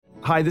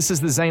Hi, this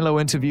is the Zane Lowe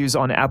interviews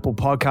on Apple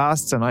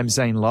Podcasts, and I'm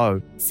Zane Lowe.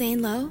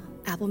 Zane Lowe,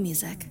 Apple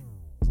Music.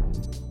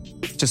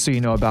 Just so you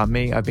know about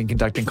me, I've been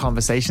conducting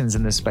conversations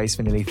in this space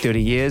for nearly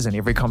 30 years, and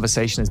every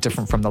conversation is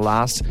different from the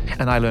last,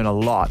 and I learn a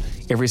lot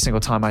every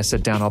single time I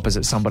sit down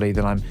opposite somebody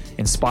that I'm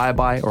inspired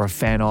by or a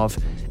fan of,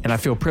 and I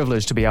feel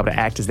privileged to be able to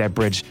act as that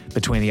bridge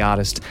between the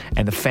artist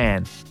and the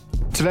fan.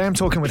 Today I'm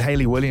talking with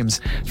Hayley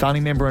Williams,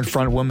 founding member and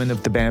frontwoman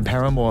of the band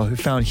Paramore, who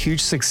found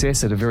huge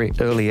success at a very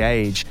early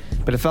age.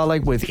 But it felt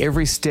like with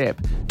every step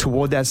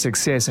toward that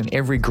success and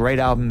every great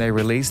album they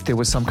released, there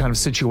was some kind of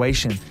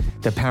situation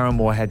that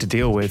Paramore had to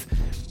deal with.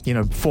 You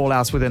know,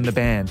 fallouts within the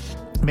band,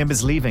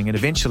 members leaving and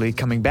eventually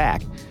coming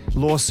back,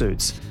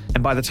 lawsuits.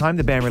 And by the time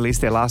the band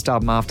released their last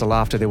album, After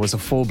Laughter, there was a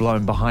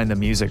full-blown behind the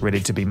music ready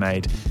to be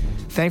made.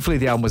 Thankfully,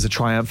 the album was a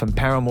triumph, and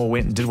Paramore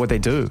went and did what they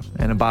do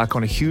and embarked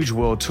on a huge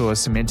world tour,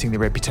 cementing their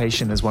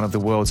reputation as one of the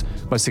world's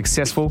most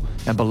successful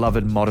and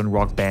beloved modern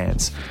rock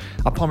bands.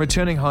 Upon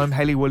returning home,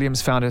 Hayley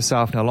Williams found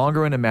herself no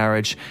longer in a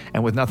marriage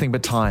and with nothing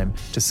but time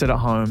to sit at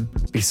home,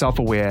 be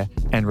self-aware,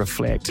 and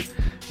reflect.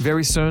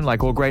 Very soon,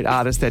 like all great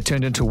artists, that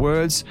turned into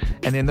words,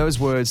 and then those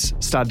words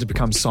started to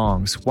become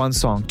songs. One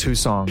song, two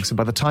songs. And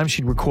by the time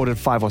she'd recorded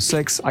 5 or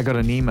 6, I got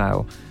an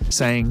email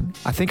saying,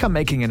 I think I'm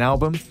making an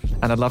album,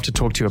 and I'd love to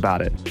talk to you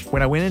about it.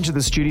 When I went into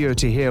the studio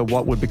to hear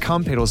what would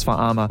become Petals for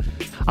Armor,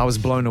 I was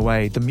blown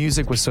away. The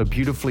music was so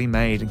beautifully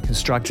made and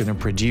constructed and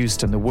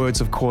produced, and the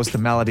words, of course, the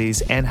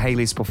melodies, and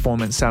Hayley's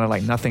performance sounded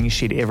like nothing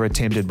she'd ever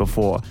attempted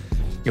before.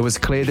 It was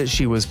clear that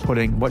she was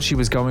putting what she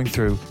was going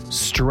through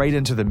straight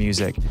into the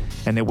music,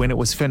 and that when it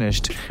was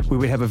finished, we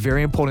would have a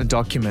very important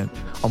document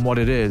on what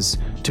it is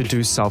to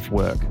do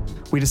self-work.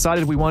 We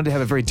decided we wanted to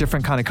have a very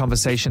different kind of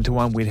conversation to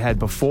one we'd had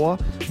before,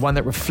 one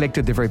that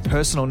reflected the very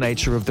personal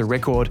nature of the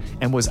record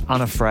and was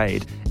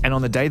unafraid. And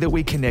on the day that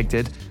we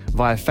connected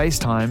via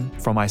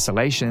FaceTime from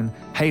isolation,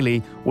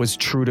 Hayley was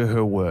true to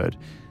her word.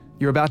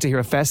 You're about to hear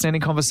a fascinating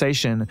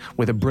conversation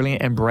with a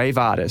brilliant and brave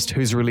artist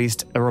who's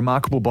released a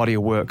remarkable body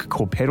of work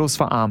called Petals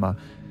for Armor.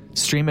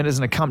 Stream it as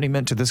an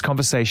accompaniment to this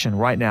conversation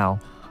right now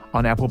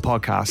on Apple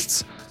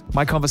Podcasts.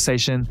 My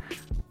conversation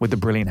with the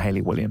brilliant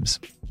Hayley Williams.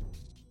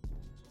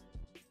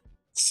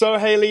 So,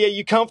 Hayley, are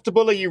you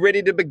comfortable? Are you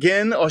ready to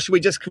begin? Or should we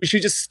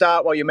just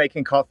start while you're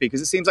making coffee?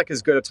 Because it seems like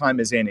as good a time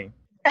as any.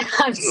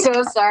 I'm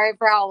so sorry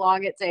for how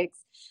long it takes.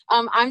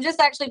 I'm just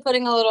actually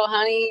putting a little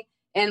honey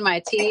in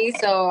my tea,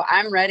 so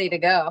I'm ready to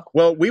go.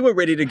 Well, we were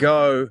ready to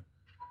go.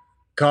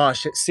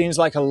 Gosh, it seems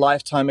like a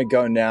lifetime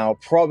ago now.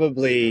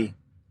 Probably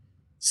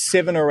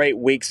 7 or 8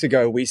 weeks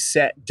ago, we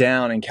sat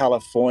down in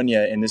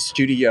California in the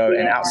studio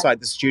and outside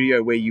the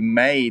studio where you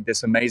made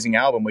this amazing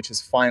album, which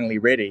is finally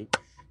ready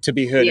to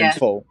be heard in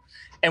full.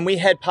 And we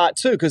had part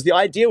 2 because the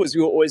idea was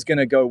we were always going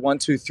to go 1,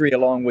 2, 3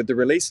 along with the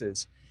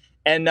releases.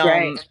 And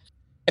and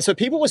so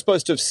people were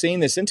supposed to have seen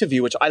this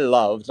interview, which I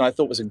loved and I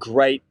thought was a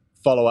great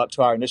follow-up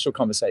to our initial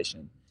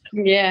conversation.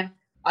 Yeah.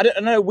 I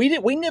don't know.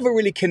 We never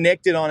really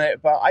connected on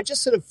it, but I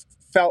just sort of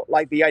felt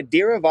like the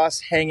idea of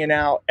us hanging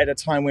out at a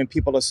time when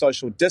people are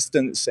social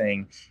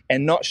distancing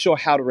and not sure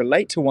how to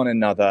relate to one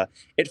another,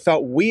 it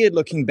felt weird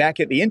looking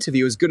back at the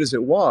interview, as good as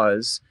it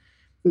was.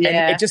 Yeah.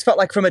 And it just felt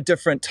like from a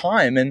different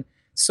time. And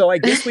so I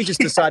guess we just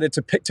decided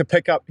to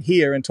pick up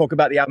here and talk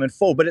about the album in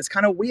full. But it's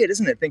kind of weird,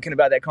 isn't it, thinking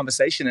about that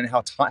conversation and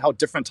how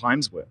different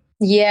times were.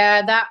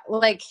 Yeah,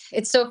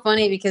 it's so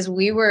funny because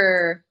we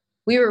were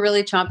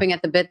really chomping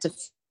at the bit to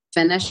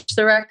finish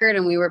the record,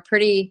 and we were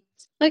pretty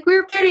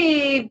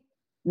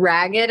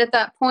ragged at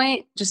that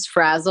point, just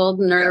frazzled,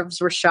 nerves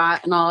were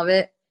shot and all of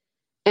it.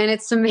 And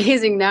it's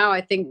amazing now.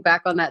 I think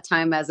back on that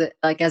time as if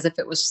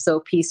it was so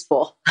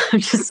peaceful. I'm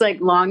just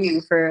like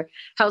longing for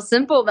how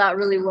simple that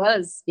really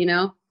was, you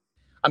know?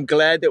 I'm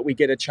glad that we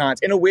get a chance.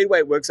 In a weird way,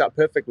 it works out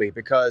perfectly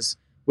because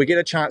we get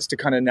a chance to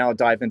kind of now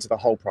dive into the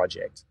whole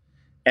project.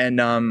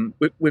 And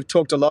we've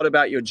talked a lot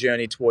about your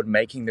journey toward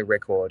making the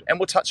record. And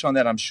we'll touch on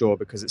that, I'm sure,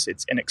 because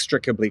it's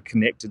inextricably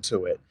connected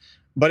to it.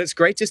 But it's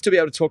great just to be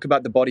able to talk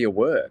about the body of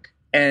work.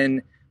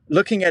 And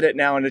looking at it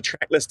now in a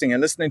track listing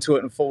and listening to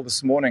it in full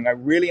this morning, I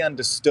really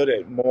understood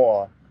it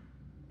more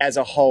as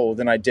a whole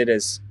than I did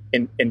as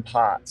in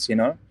parts, you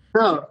know?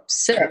 Oh,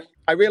 sick.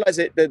 I realize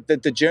that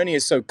the journey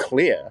is so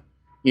clear,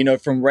 you know,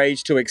 from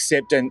rage to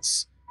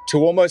acceptance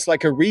to almost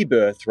like a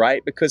rebirth,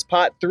 right? Because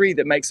part 3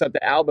 that makes up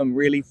the album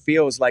really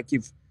feels like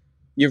you've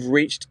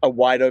reached a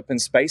wide open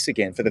space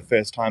again for the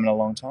first time in a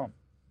long time.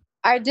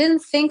 I didn't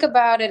think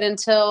about it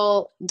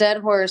until Dead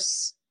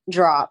Horse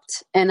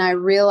dropped, and I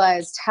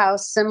realized how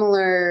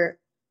similar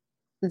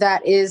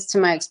that is to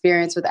my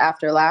experience with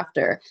After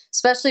Laughter,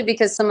 especially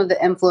because some of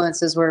the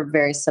influences were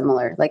very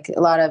similar, like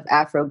a lot of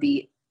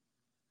Afrobeat,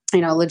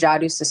 you know,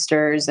 Lajadu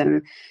Sisters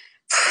and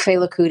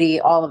Fela Kuti,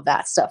 all of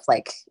that stuff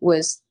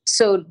was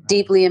so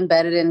deeply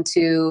embedded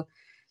into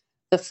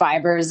the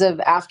fibers of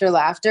After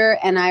Laughter.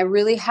 And I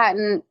really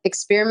hadn't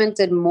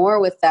experimented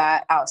more with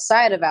that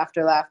outside of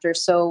After Laughter.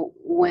 So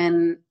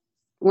when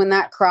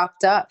that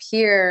cropped up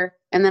here,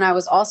 and then I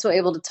was also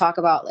able to talk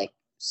about like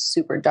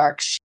super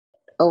dark shit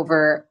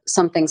over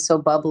something so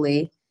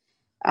bubbly,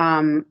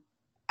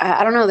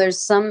 I don't know,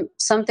 there's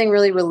something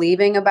really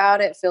relieving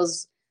about it. It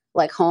feels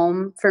like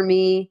home for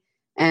me.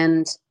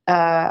 And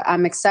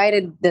I'm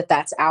excited that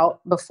that's out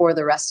before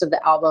the rest of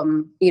the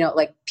album. You know,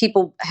 like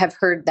people have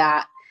heard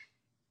that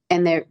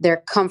and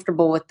they're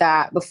comfortable with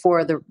that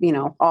before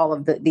all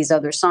of these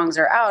other songs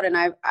are out. And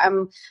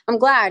I'm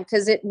glad,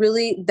 because it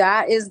really,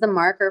 that is the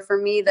marker for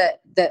me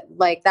that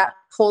like that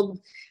pulled,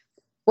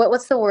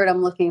 what's the word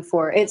I'm looking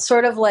for? It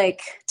sort of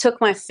like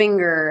took my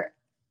finger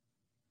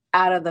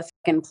out of the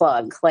fucking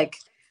plug, like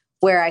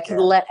where I could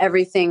let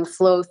everything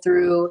flow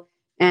through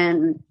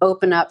and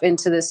open up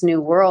into this new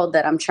world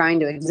that I'm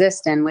trying to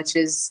exist in, which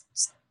is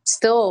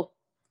still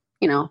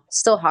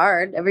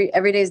hard.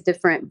 Every day is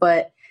different,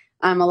 but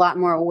I'm a lot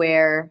more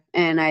aware,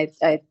 and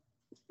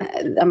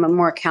I'm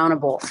more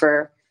accountable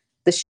for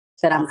the shit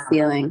that I'm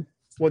feeling.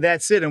 Well,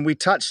 that's it. And we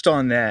touched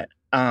on that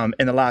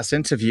in the last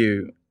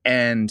interview.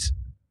 And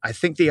I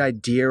think the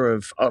idea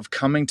of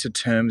coming to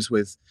terms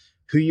with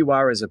who you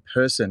are as a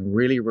person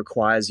really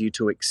requires you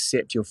to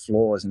accept your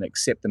flaws and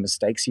accept the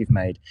mistakes you've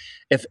made,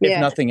 if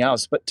nothing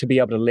else, but to be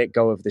able to let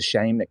go of the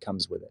shame that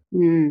comes with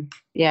it.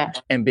 Yeah.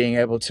 And being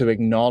able to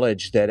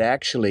acknowledge that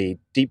actually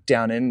deep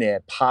down in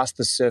there, past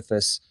the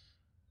surface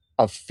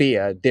of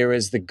fear, there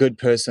is the good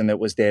person that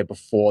was there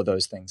before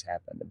those things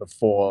happened,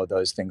 before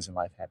those things in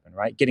life happened,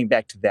 right? Getting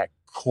back to that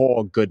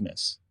core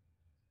goodness.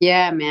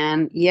 Yeah,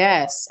 man.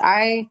 Yes.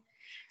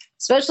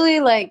 Especially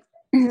like,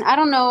 I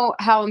don't know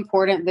how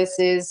important this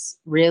is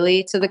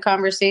really to the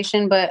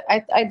conversation, but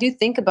I do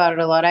think about it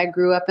a lot. I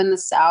grew up in the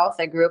South.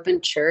 I grew up in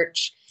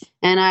church,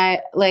 and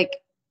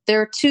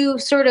there are two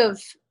sort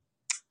of,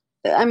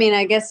 I mean,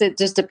 I guess it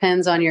just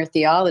depends on your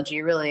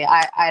theology, really.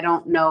 I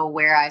don't know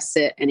where I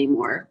sit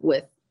anymore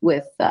with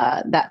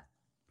that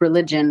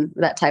religion,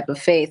 that type of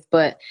faith,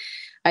 but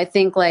I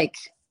think like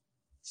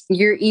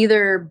you're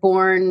either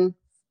born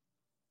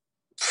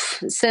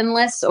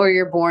sinless or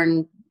you're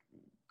born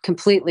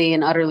completely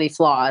and utterly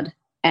flawed.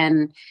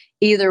 And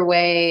either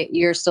way,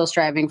 you're still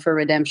striving for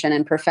redemption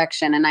and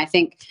perfection. And I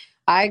think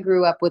I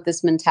grew up with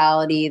this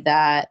mentality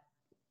that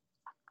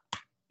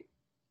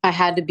I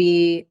had to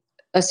be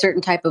a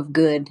certain type of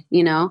good,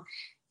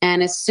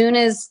 And as soon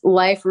as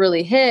life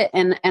really hit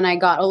and I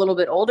got a little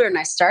bit older and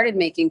I started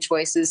making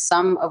choices,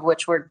 some of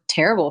which were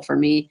terrible for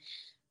me,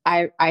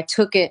 I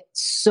took it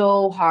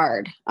so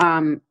hard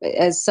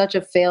as such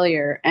a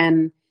failure.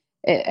 And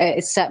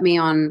it set me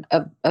on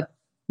a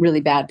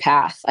really bad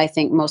path. I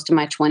think most of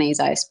my 20s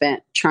I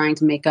spent trying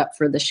to make up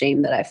for the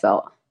shame that I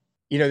felt.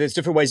 There's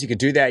different ways you could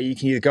do that. You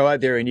can either go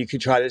out there and you could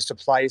try to just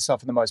apply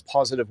yourself in the most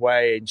positive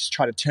way and just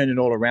try to turn it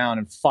all around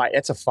and fight.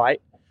 That's a fight.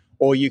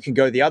 Or you can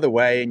go the other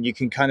way and you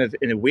can kind of,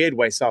 in a weird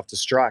way,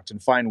 self-destruct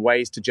and find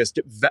ways to just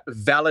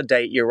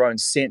validate your own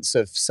sense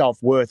of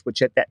self-worth,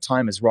 which at that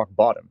time is rock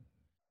bottom.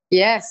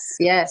 Yes,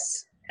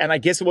 yes. And I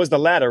guess it was the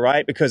latter,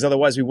 right? Because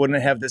otherwise we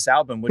wouldn't have this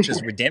album, which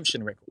is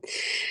Redemption Record.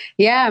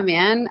 Yeah,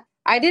 man.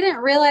 I didn't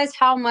realize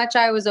how much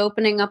I was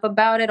opening up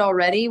about it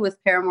already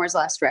with Paramore's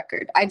last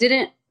record. I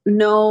didn't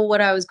know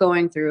what I was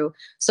going through.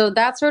 So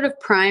that sort of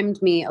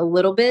primed me a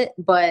little bit,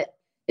 but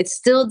it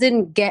still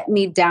didn't get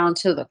me down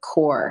to the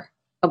core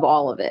of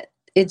all of it.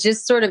 It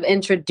just sort of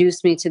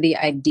introduced me to the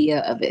idea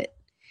of it.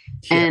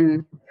 Yeah.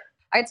 And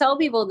I tell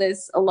people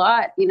this a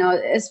lot,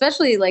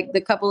 especially like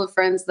the couple of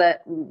friends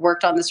that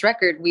worked on this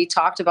record, we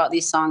talked about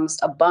these songs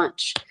a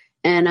bunch.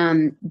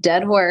 And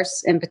Dead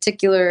Horse in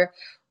particular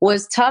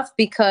was tough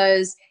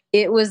because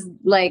it was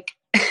like,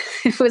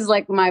 it was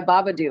like my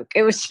Babadook.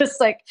 It was just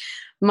like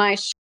my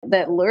shit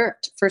that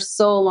lurked for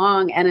so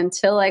long. And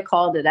until I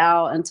called it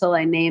out, until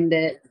I named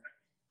it,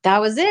 that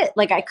was it.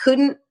 Like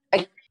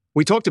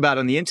we talked about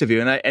it in the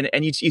interview,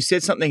 and you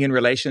said something in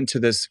relation to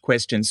this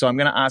question. So I'm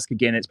going to ask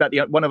again. It's about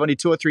one of only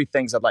two or three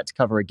things I'd like to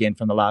cover again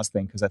from the last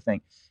thing, because I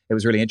think it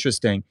was really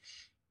interesting.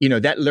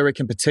 That lyric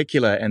in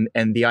particular,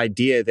 and the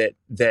idea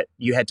that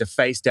you had to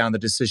face down the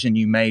decision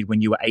you made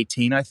when you were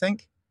 18, I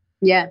think.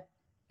 Yeah.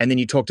 And then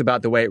you talked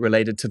about the way it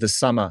related to the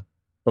summer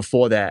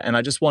before that. And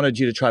I just wanted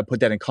you to try to put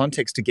that in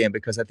context again,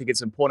 because I think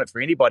it's important for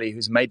anybody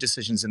who's made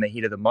decisions in the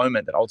heat of the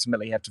moment that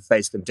ultimately have to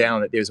face them down,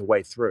 that there's a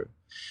way through.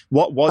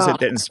 What was it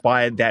that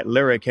inspired that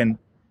lyric, and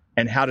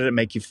how did it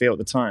make you feel at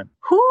the time?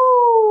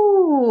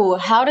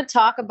 How to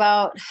talk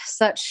about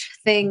such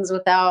things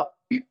without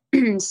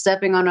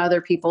stepping on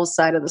other people's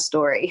side of the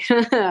story.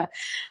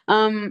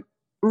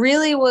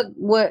 Really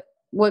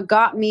what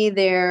got me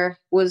there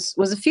was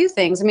a few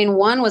things. I mean,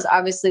 one was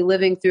obviously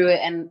living through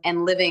it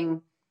and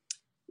living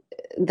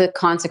the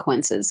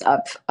consequences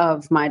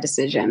of my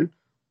decision.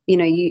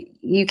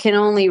 You can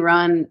only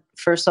run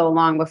for so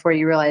long before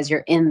you realize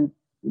you're in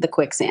the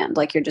quicksand,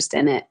 like you're just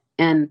in it.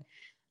 And,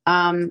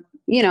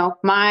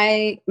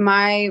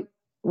 my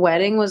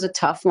wedding was a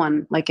tough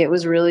one. Like it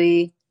was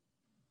really,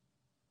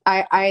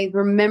 I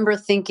remember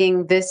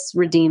thinking this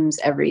redeems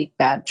every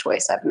bad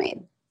choice I've made.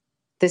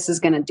 This is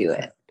going to do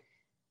it.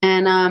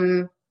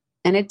 And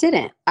it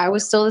didn't. I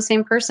was still the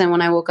same person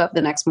when I woke up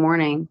the next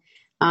morning.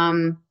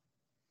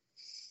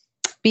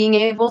 being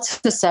able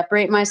to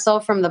separate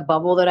myself from the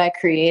bubble that I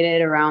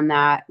created around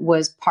that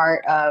was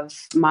part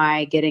of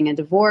my getting a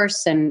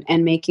divorce and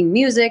making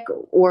music,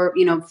 or,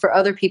 you know, for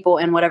other people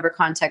in whatever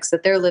context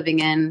that they're living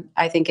in.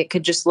 I think it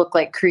could just look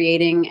like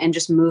creating and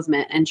just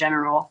movement in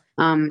general.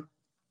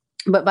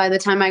 But by the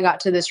time I got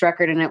to this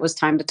record and it was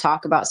time to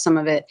talk about some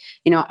of it,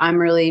 you know, I'm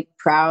really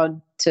proud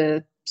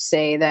to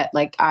say that,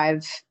 like,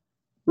 I've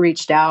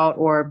reached out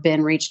or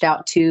been reached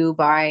out to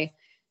by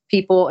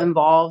people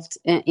involved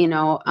in, you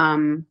know,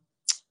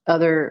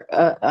 other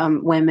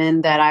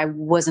women that I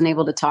wasn't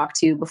able to talk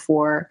to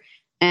before.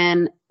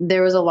 And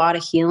there was a lot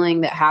of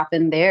healing that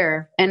happened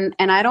there. And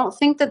I don't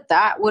think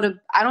I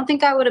don't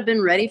think I would have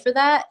been ready for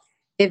that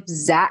if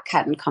Zach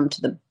hadn't come to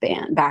the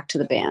band, back to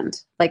the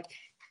band. Like,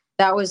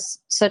 that was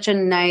such a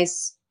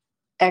nice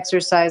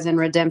exercise in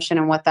redemption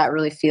and what that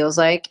really feels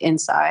like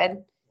inside.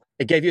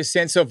 It gave you a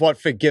sense of what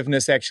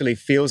forgiveness actually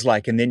feels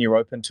like, and then you're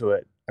open to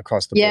it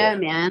across the board. Yeah,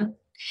 man.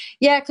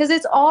 Yeah, because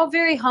it's all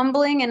very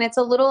humbling and it's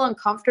a little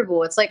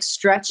uncomfortable. It's like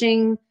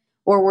stretching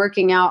or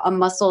working out a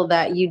muscle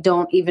that you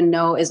don't even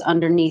know is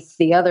underneath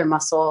the other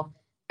muscle.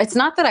 It's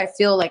not that I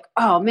feel like,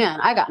 oh man,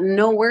 I got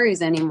no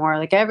worries anymore.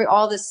 Like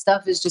all this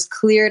stuff is just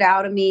cleared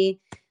out of me.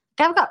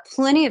 I've got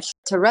plenty of shit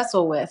to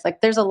wrestle with.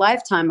 Like, there's a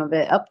lifetime of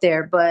it up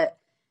there, but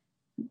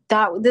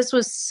this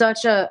was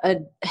such a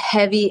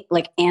heavy,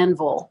 like,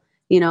 anvil,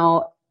 you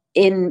know,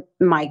 in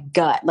my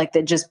gut, like,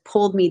 that just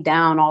pulled me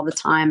down all the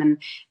time. And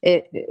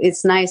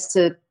it's nice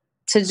to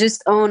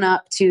just own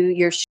up to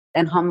your shit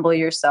and humble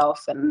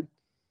yourself. And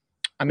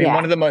I mean,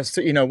 one of the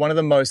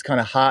most kind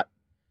of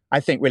I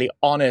think really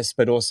honest,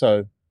 but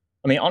also,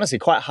 I mean, honestly,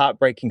 quite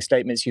heartbreaking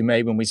statements you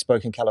made when we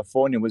spoke in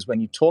California was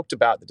when you talked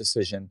about the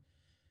decision.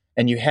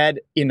 And you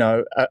had, you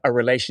know, a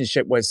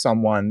relationship with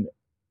someone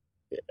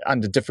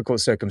under difficult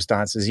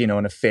circumstances, you know,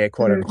 an affair,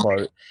 quote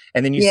unquote.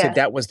 And then you said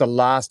that was the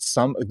last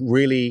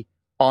really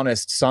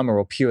honest summer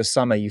or pure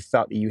summer you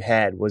felt that you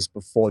had was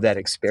before that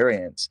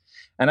experience.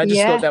 And I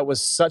just thought that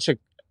was such an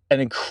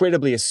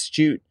incredibly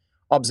astute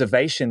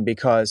observation,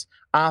 because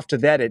after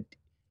that,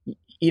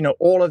 you know,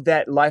 all of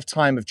that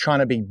lifetime of trying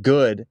to be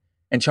good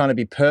and trying to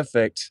be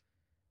perfect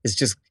is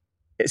just,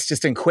 it's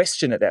just in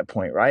question at that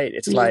point, right?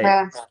 It's like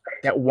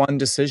that one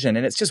decision,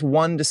 and it's just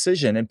one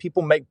decision, and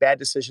people make bad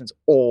decisions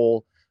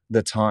all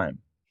the time.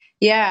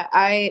 Yeah,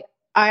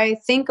 I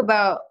think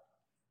about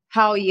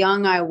how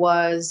young I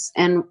was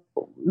and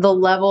the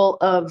level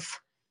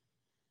of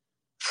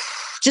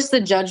just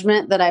the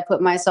judgment that I put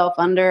myself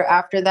under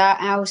after that.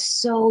 I was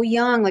so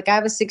young. Like, I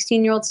have a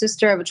 16-year-old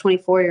sister, I have a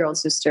 24-year-old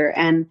sister,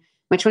 and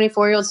my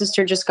 24-year-old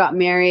sister just got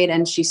married,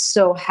 and she's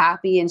so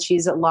happy, and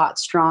she's a lot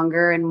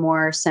stronger and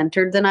more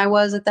centered than I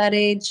was at that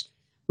age.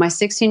 My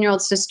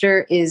 16-year-old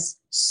sister is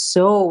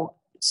so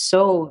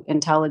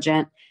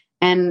intelligent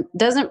and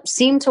doesn't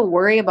seem to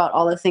worry about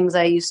all the things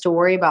I used to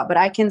worry about, but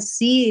I can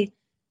see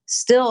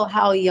still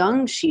how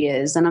young she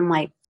is. And I'm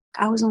like,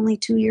 I was only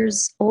 2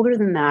 years older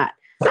than that.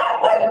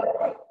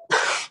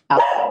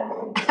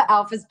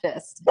 Alf is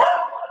pissed.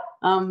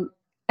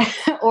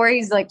 Or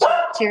he's like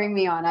cheering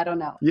me on. I don't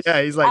know.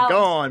 Yeah, he's like,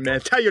 go on, man.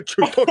 Tell your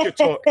truth. Talk your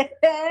talk.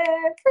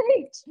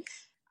 Preach.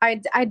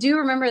 I do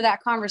remember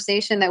that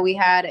conversation that we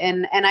had,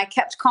 and I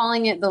kept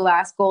calling it the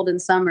last golden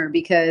summer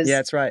because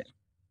that's right.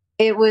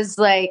 It was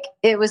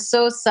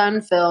so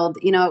sun-filled.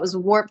 You know, it was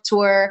Warped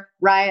Tour.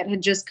 Riot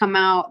had just come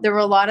out. There were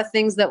a lot of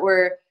things that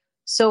were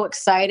so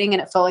exciting,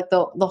 and it felt like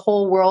the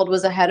whole world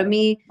was ahead of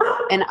me.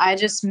 And I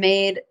just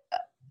made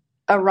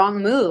a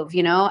wrong move,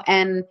 you know,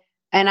 and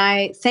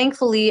I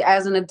thankfully,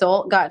 as an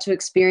adult, got to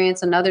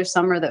experience another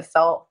summer that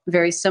felt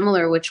very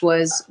similar, which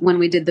was when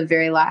we did the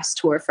very last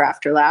tour for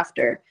After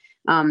Laughter.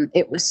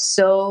 It was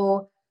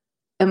so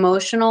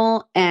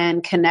emotional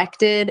and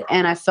connected,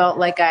 and I felt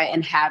like I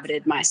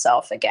inhabited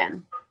myself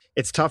again.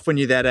 It's tough when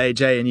you're that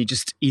age, and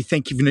you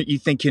think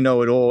you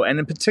know it all. And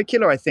in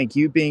particular, I think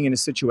you being in a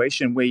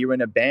situation where you're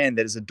in a band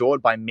that is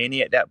adored by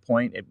many at that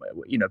point.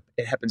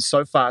 It happened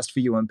so fast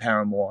for you in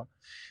Paramore.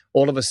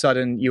 All of a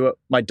sudden,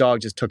 my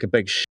dog just took a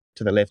big shit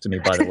to the left of me,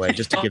 by the way,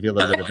 just to give you a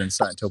little bit of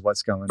insight into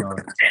what's going on.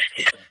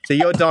 So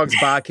your dog's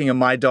barking and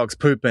my dog's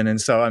pooping. And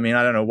so, I mean,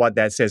 I don't know what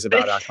that says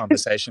about our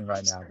conversation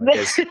right now.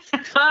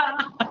 But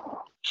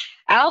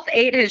Alf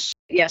ate his shit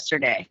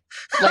yesterday.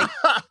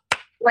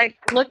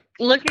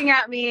 Looking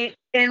at me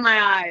in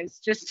my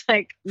eyes, just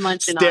like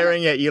munching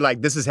staring at you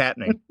like this is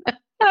happening.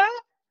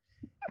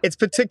 It's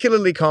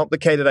particularly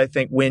complicated, I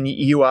think, when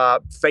you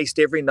are faced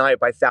every night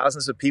by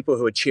thousands of people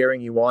who are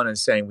cheering you on and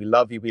saying, we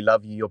love you,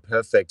 you're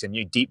perfect. And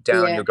you deep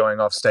down, you're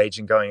going off stage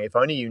and going, if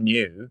only you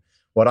knew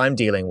what I'm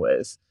dealing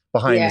with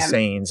behind the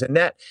scenes. And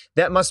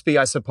that must be,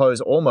 I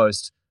suppose,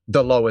 almost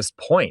the lowest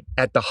point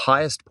at the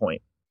highest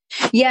point.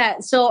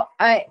 Yeah. So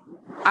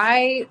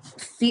I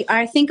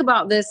think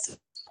about this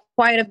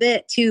quite a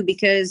bit too,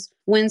 because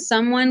when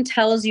someone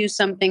tells you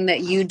something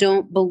that you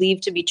don't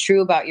believe to be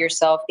true about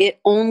yourself, it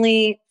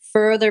only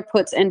further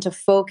puts into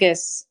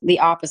focus the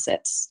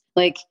opposites.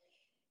 Like,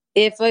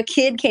 if a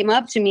kid came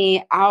up to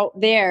me out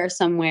there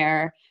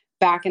somewhere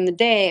back in the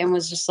day and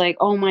was just like,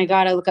 oh my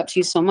God, I look up to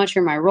you so much.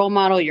 You're my role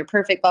model. You're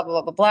perfect, blah, blah,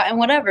 blah, blah, blah. And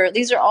whatever.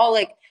 These are all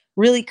like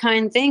really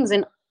kind things.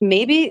 And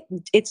maybe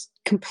it's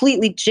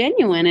completely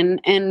genuine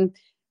and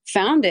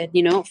founded,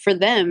 for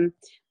them.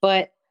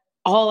 But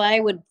all I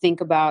would think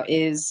about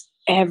is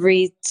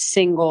every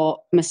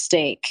single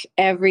mistake,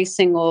 every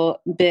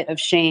single bit of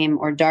shame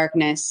or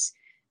darkness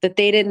that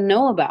they didn't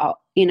know about,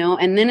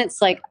 and then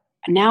it's like,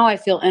 now I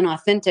feel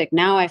inauthentic.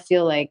 Now I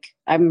feel like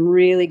I'm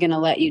really going to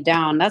let you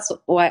down. That's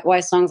why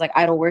songs like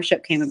Idol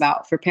Worship came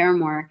about for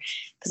Paramore.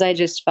 Cause I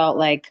just felt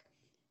like,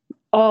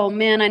 oh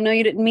man, I know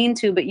you didn't mean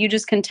to, but you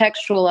just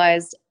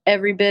contextualized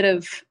every bit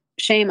of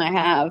shame I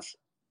have,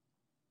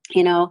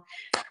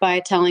 by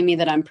telling me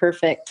that I'm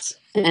perfect.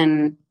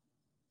 And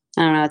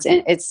I don't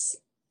know, it's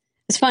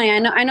funny. I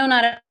know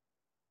not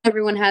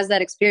everyone has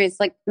that experience.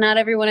 Like not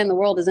everyone in the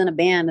world is in a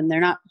band and they're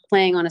not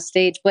playing on a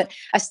stage, but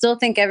I still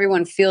think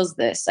everyone feels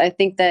this. I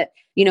think that,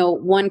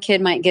 one kid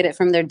might get it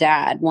from their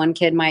dad. One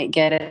kid might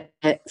get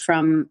it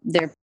from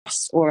their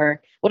boss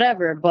or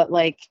whatever, but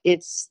like,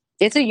 it's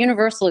a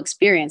universal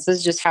experience. This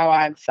is just how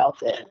I've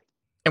felt it.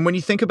 And when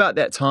you think about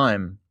that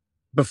time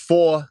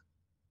before,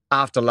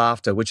 after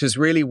Laughter, which is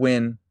really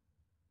when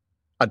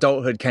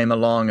adulthood came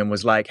along and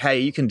was like, hey,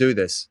 you can do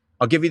this.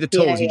 I'll give you the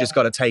tools. You just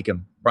got to take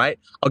them, right?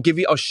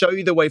 I'll show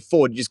you the way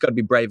forward. You just got to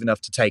be brave enough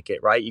to take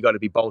it, right? You got to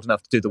be bold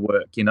enough to do the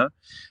work,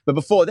 But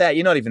before that,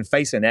 you're not even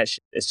facing that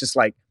shit. It's just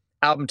like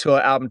album tour,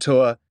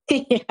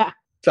 Yeah.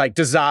 like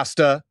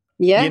disaster,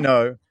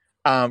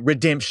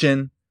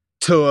 redemption,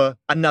 tour,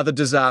 another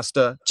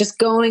disaster. Just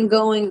going.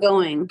 Going.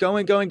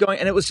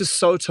 And it was just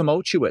so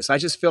tumultuous. I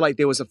just feel like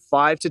there was a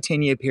 5 to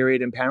 10 year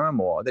period in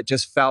Paramore that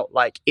just felt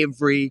like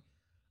every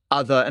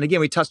other, and again,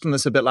 we touched on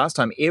this a bit last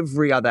time,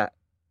 every other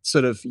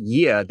sort of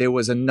year, there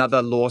was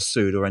another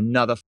lawsuit or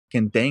another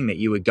fucking thing that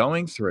you were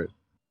going through.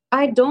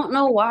 I don't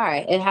know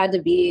why it had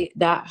to be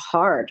that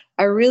hard.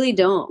 I really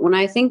don't. When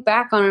I think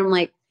back on it, I'm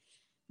like,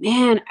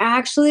 man,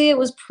 actually it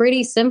was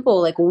pretty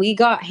simple. Like we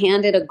got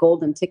handed a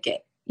golden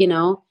ticket,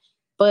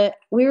 but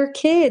we were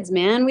kids,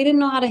 man. We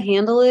didn't know how to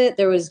handle it.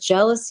 There was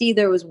jealousy.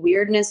 There was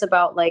weirdness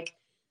about like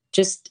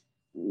just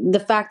the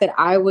fact that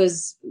I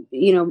was,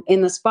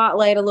 in the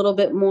spotlight a little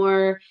bit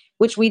more,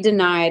 which we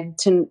denied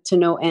to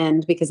no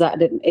end because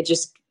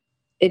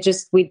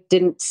we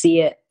didn't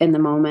see it in the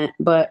moment.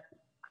 But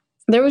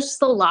there was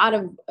just a lot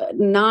of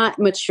not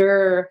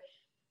mature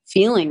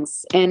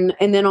feelings and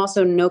then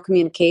also no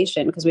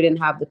communication because we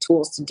didn't have the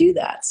tools to do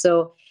that.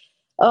 So,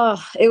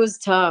 it was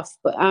tough,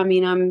 but I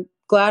mean, I'm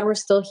glad we're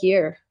still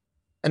here.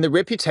 And the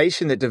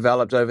reputation that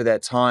developed over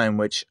that time,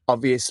 which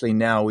obviously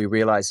now we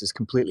realize is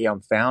completely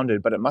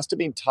unfounded, but it must have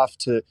been tough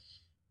to,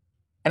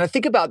 and I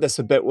think about this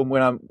a bit I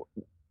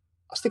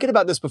was thinking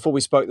about this before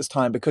we spoke this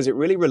time because it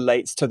really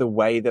relates to the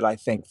way that I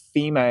think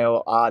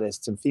female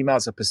artists and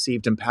females are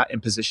perceived in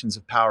positions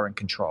of power and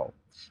control,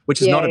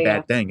 which is not a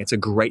bad thing. It's a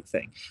great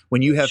thing.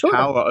 When you have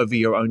power over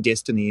your own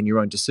destiny and your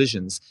own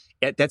decisions,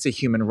 that's a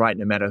human right,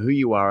 no matter who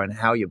you are and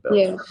how you're built.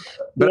 Yeah.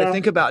 But I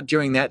think about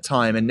during that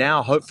time, and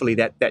now hopefully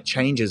that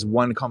changes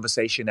one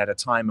conversation at a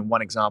time and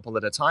one example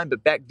at a time.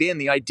 But back then,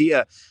 the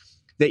idea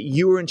that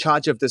you were in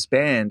charge of this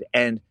band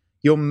and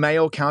your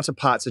male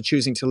counterparts are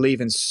choosing to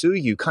leave and sue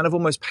you kind of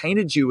almost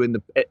painted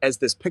you as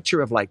this picture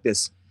of like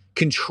this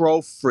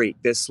control freak,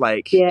 this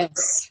like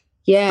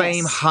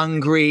fame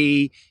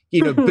hungry,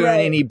 burn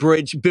any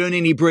bridge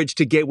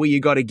to get where you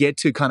got to get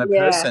to kind of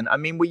person. I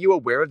mean, were you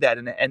aware of that?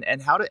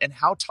 And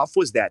how tough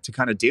was that to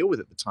kind of deal with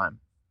at the time?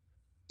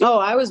 Oh,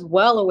 I was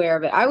well aware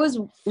of it. I was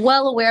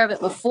well aware of it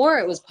before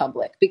it was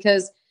public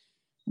because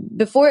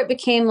before it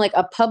became like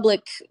a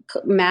public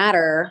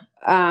matter,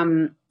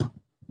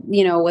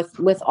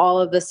 with all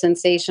of the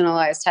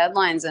sensationalized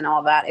headlines and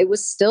all that, it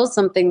was still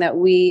something that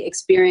we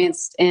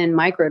experienced in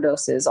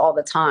microdoses all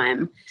the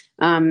time.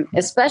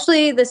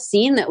 Especially the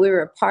scene that we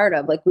were a part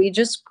of. Like we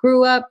just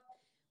grew up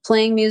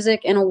playing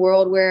music in a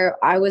world where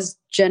I was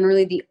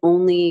generally the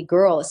only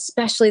girl,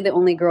 especially the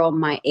only girl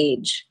my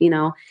age,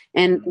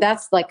 and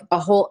that's like a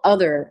whole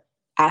other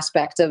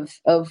aspect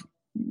of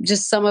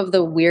just some of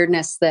the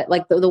weirdness that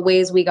like the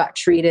ways we got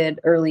treated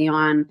early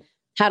on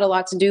had a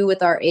lot to do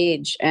with our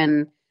age.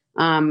 And,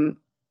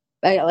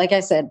 like I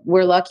said,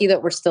 we're lucky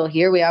that we're still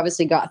here. We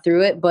obviously got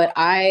through it, but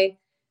I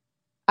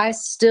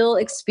still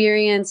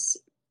experience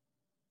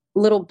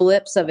little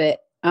blips of it,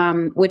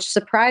 which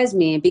surprised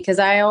me because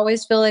I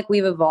always feel like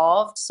we've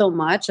evolved so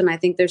much. And I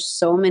think there's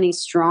so many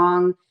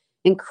strong,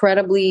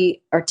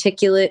 incredibly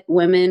articulate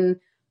women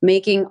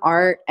making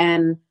art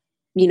and,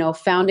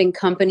 founding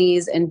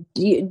companies and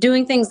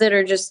doing things that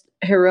are just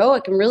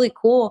heroic and really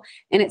cool.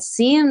 And it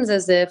seems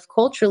as if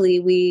culturally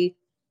we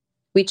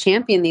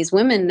champion these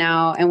women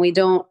now and we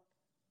don't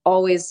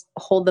always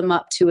hold them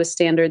up to a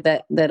standard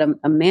that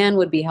a man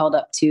would be held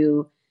up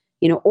to,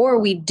 or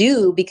we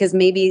do because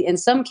maybe in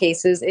some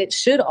cases it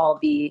should all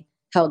be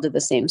held to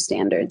the same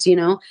standards,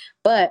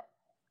 but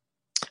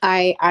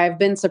I've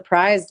been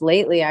surprised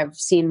lately. I've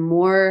seen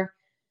more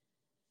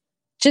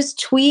just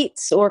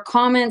tweets or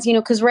comments,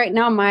 because right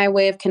now my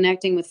way of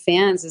connecting with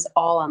fans is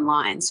all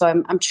online. So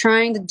I'm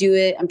trying to do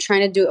it. I'm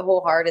trying to do it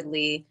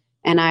wholeheartedly.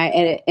 And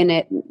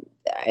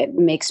it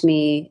makes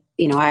me,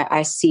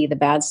 I see the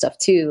bad stuff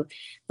too.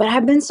 But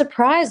I've been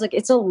surprised. Like,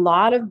 it's a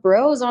lot of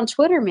bros on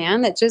Twitter,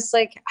 man, that just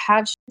like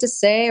have shit to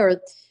say,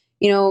 or,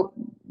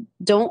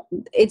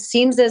 it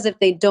seems as if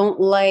they don't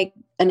like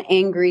an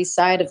angry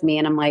side of me.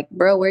 And I'm like,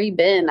 bro, where you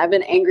been? I've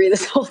been angry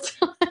this whole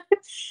time.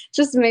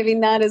 Just maybe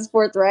not as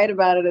forthright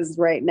about it as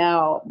right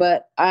now.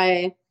 But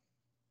I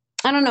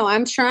don't know.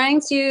 I'm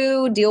trying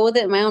to deal with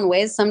it in my own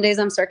ways. Some days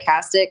I'm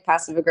sarcastic,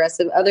 passive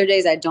aggressive. Other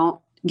days I don't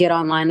get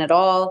online at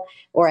all,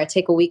 or I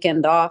take a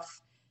weekend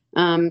off.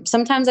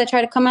 Sometimes I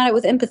try to come at it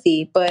with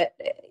empathy, but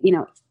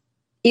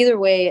either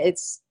way,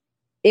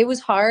 it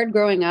was hard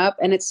growing up,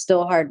 and it's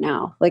still hard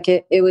now. Like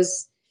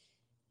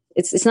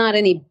it's not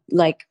any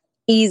like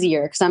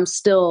easier, because I'm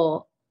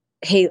still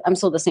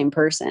the same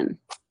person.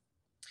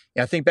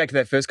 Yeah, I think back to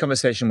that first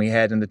conversation we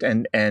had,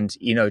 and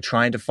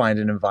trying to find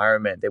an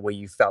environment where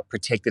you felt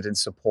protected and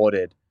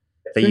supported,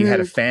 that you had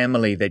a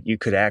family that you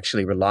could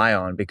actually rely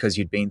on because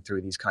you'd been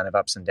through these kind of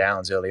ups and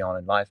downs early on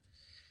in life.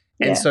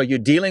 And so you're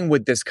dealing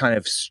with this kind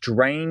of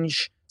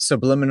strange,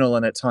 subliminal,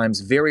 and at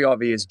times very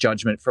obvious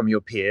judgment from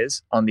your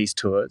peers on these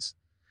tours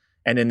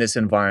and in this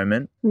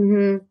environment.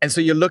 Mm-hmm. And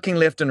so you're looking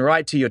left and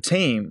right to your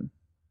team,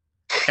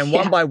 and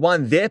one by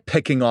one, they're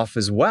picking off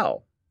as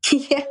well.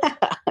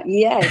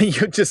 Yeah. And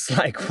you're just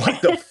like,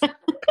 what the fuck?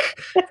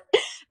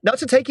 Not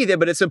to take you there,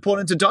 but it's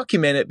important to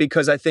document it,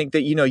 because I think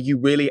that, you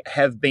really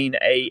have been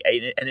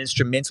an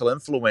instrumental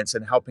influence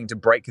in helping to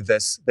break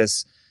this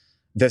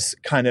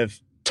kind of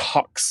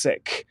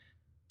toxic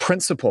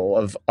principle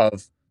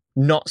of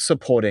not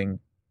supporting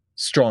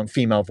strong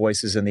female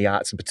voices in the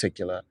arts in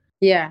particular.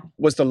 Yeah.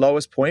 Was the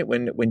lowest point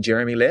when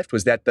Jeremy left?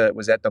 Was that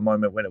the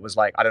moment when it was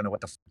like, I don't know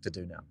what the fuck to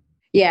do now?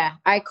 Yeah,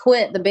 I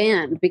quit the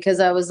band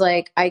because I was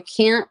like, I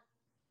can't.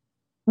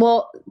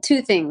 Well,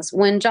 two things.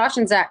 When Josh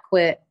and Zach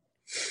quit,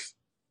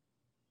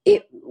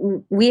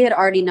 we had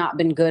already not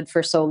been good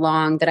for so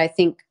long that I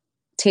think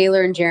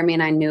Taylor and Jeremy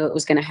and I knew it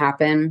was going to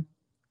happen.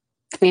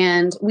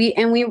 And we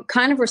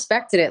kind of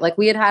respected it. Like,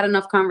 we had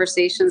enough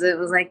conversations. It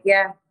was like,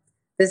 yeah,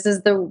 this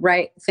is the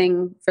right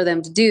thing for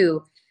them to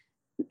do.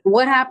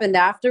 What happened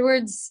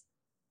afterwards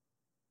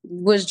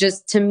was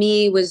just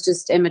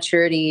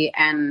immaturity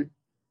and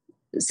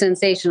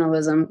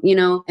sensationalism,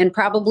 and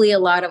probably a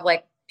lot of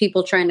like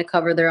people trying to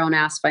cover their own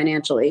ass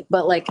financially.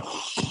 But like,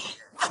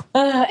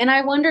 and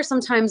I wonder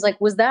sometimes,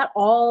 like, was that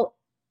all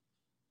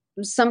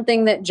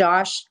something that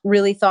Josh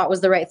really thought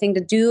was the right thing to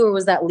do, or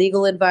was that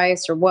legal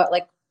advice, or what?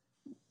 Like,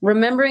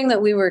 remembering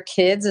that we were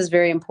kids is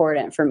very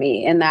important for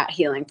me in that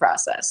healing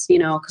process,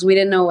 because we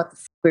didn't know what the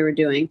fuck we were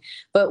doing.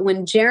 But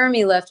when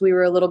Jeremy left, we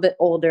were a little bit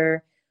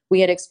older. We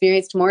had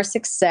experienced more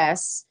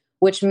success,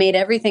 which made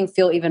everything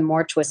feel even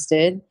more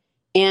twisted.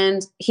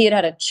 And he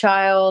had a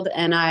child,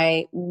 and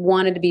I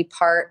wanted to be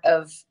part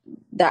of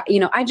that.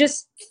 I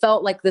just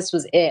felt like this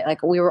was it.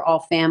 Like, we were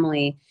all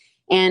family.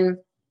 And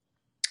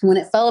when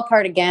it fell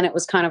apart again, it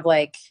was kind of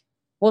like,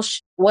 well,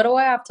 what do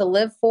I have to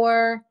live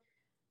for?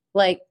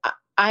 Like,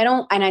 I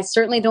don't, and I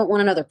certainly don't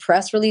want another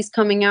press release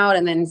coming out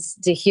and then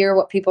to hear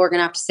what people are going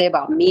to have to say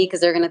about me, because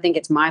they're going to think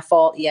it's my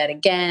fault yet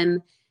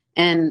again.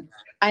 And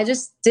I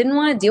just didn't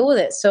want to deal with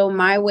it. So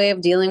my way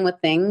of dealing with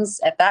things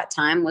at that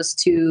time was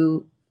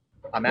to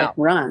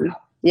run.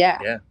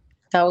 Yeah.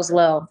 That was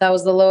low. That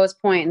was the lowest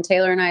point. And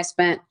Taylor and I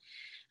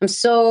I'm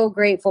so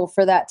grateful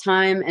for that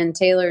time and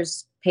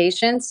Taylor's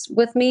patience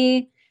with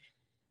me.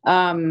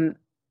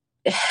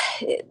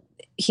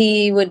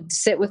 He would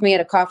sit with me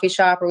at a coffee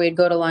shop, or we'd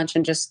go to lunch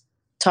and just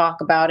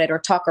talk about it or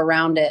talk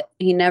around it.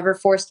 He never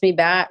forced me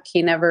back.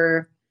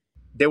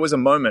 There was a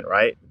moment,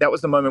 right? That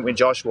was the moment when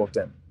Josh walked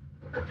in.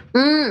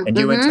 And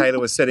you and Taylor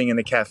were sitting in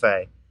the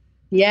cafe.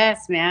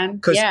 Yes, man.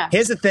 Because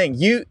here's the thing.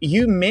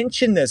 You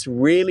mentioned this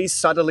really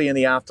subtly in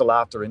the After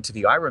Laughter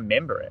interview. I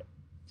remember it.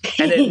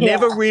 And it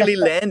never really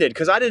landed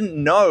because I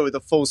didn't know the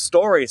full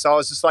story. So I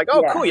was just like,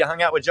 oh, cool. You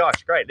hung out with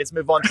Josh. Great. Let's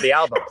move on to the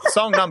album.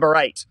 Song number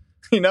 8,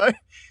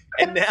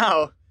 And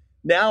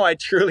now I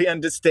truly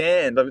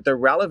understand the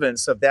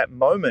relevance of that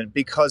moment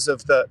because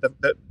of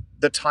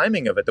the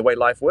timing of it, the way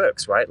life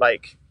works, right?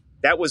 Like,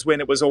 that was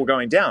when it was all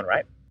going down,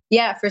 right?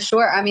 Yeah, for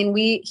sure. I mean,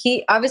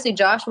 he obviously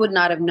Josh would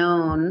not have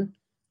known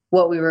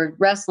what we were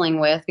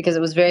wrestling with because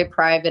it was very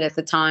private at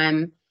the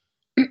time.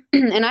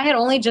 And I had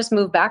only just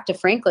moved back to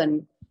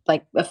Franklin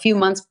like a few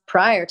months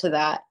prior to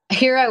that.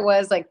 Here I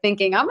was like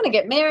thinking, I'm going to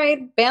get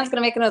married. Band's going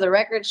to make another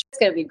record. It's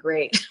going to be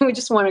great. We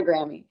just won a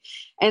Grammy.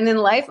 And then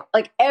life,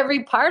 like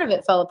every part of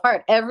it fell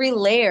apart. Every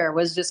layer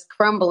was just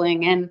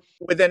crumbling. And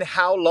within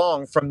how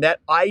long from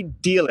that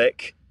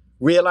idyllic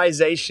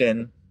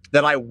realization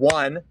that I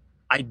won,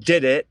 I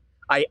did it,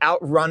 I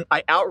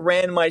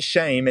outran my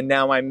shame, and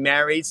now I'm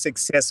married,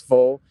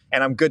 successful,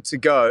 and I'm good to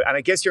go. And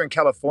I guess you're in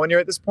California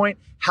at this point.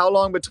 How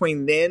long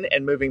between then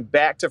and moving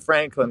back to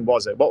Franklin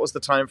was it? What was the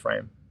time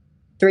frame?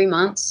 3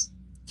 months.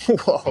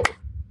 Whoa.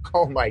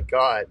 Oh my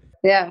God.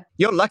 Yeah.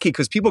 You're lucky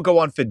because people go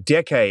on for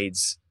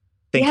decades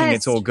thinking Yes.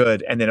 it's all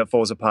good, and then it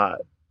falls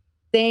apart.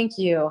 Thank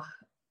you.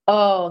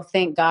 Oh,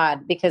 thank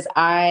God, because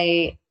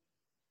I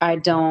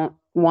don't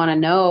want to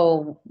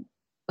know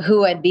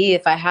who I'd be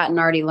if I hadn't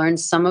already learned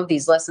some of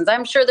these lessons.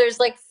 I'm sure there's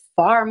like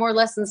far more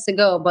lessons to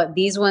go, but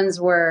these ones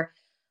were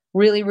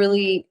really,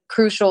 really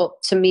crucial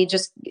to me.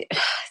 Just,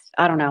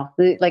 I don't know,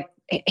 like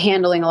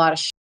handling a lot of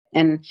shit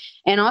and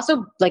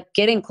also like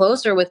getting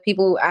closer with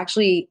people who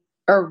actually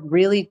are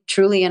really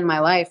truly in my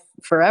life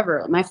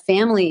forever. My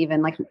family,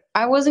 even, like,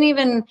 I wasn't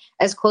even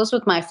as close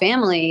with my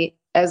family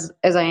as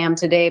I am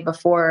today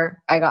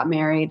before I got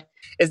married.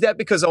 Is that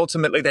because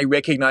ultimately they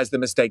recognized the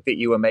mistake that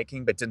you were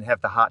making but didn't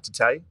have the heart to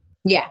tell you?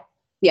 Yeah.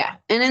 Yeah.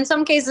 And in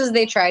some cases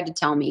they tried to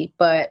tell me,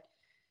 but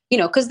you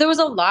know, because there was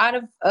a lot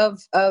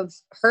of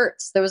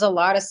hurts. There was a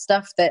lot of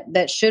stuff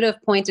that should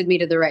have pointed me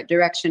to the right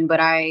direction. But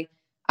I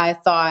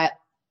thought,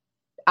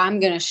 I'm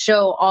going to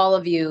show all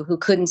of you who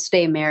couldn't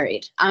stay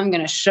married. I'm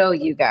going to show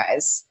you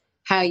guys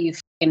how you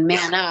fucking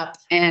man up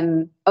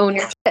and own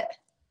your shit.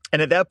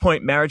 And at that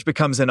point, marriage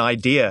becomes an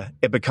idea.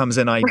 It becomes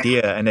an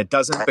idea, and it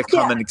doesn't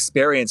become an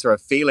experience or a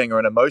feeling or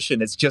an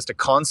emotion. It's just a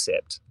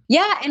concept.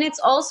 Yeah. And it's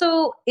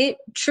also, it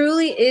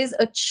truly is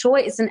a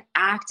choice. It's an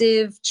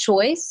active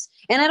choice.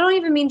 And I don't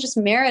even mean just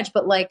marriage,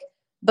 but like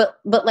the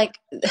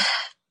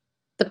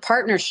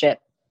partnership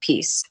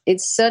piece.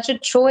 It's such a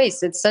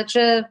choice. It's such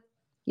a,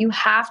 you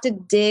have to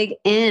dig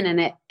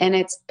in, and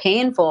it's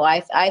painful.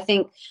 I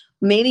think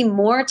maybe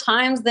more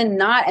times than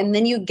not. And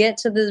then you get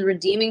to the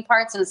redeeming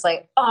parts and it's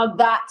like, oh,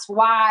 that's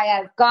why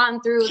I've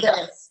gone through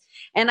this.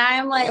 And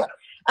I'm like,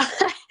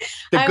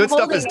 the good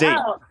stuff is deep.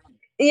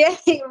 Yeah,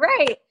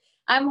 right.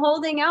 I'm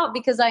holding out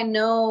because I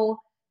know,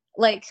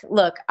 like,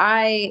 look,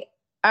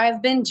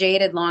 I've been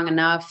jaded long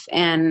enough,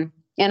 and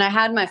I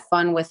had my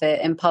fun with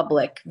it in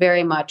public,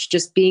 very much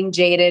just being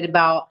jaded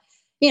about,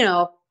 you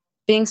know,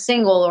 being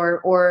single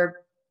or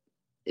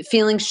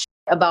feeling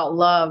about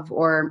love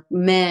or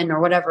men or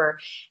whatever.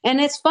 And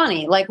it's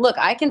funny. Like, look,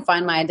 I can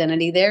find my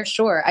identity there.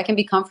 Sure. I can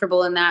be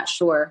comfortable in that.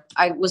 Sure.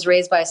 I was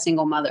raised by a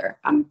single mother.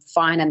 I'm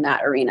fine in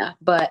that arena.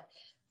 But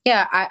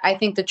yeah, I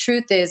think the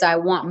truth is I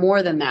want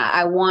more than that.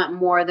 I want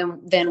more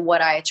than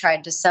what I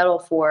tried to settle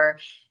for,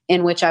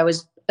 in which I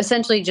was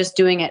essentially just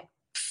doing it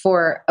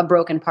for a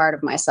broken part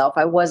of myself.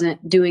 I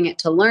wasn't doing it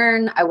to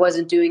learn. I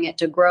wasn't doing it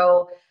to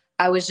grow.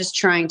 I was just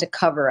trying to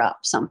cover up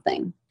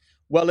something.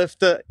 Well, if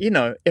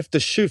the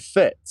shoe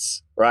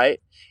fits, right?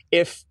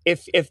 If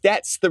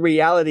that's the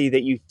reality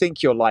that you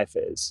think your life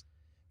is,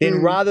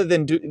 then rather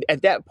than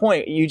at that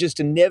point, you just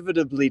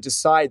inevitably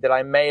decide that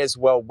I may as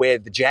well wear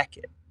the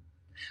jacket.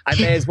 I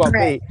may as well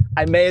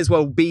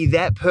right. be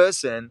that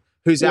person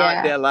who's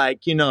out there,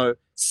 like, you know,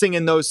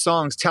 singing those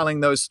songs,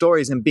 telling those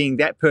stories, and being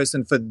that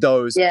person for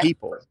those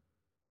people.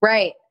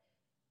 Right.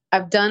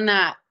 I've done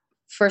that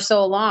for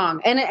so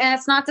long. And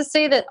it's not to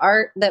say that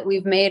art that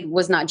we've made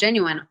was not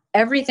genuine.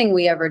 Everything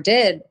we ever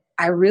did,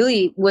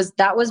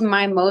 that was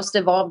my most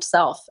evolved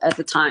self at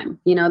the time.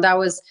 You know, that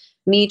was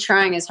me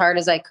trying as hard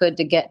as I could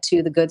to get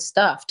to the good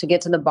stuff, to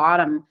get to the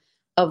bottom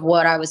of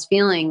what I was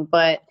feeling.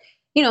 But,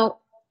 you know,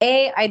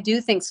 I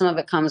do think some of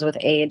it comes with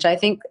age. I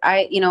think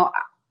I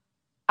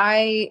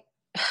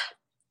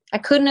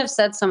couldn't have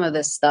said some of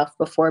this stuff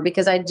before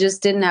because I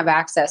just didn't have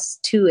access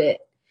to it.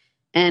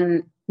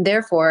 And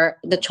therefore,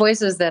 the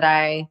choices that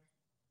I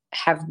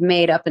have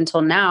made up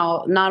until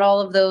now, not all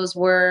of those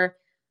were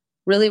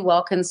really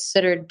well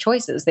considered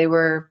choices. They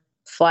were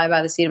fly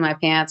by the seat of my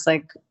pants,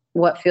 like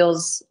what's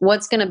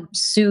going to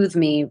soothe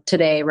me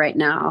today, right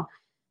now.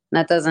 And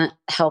that doesn't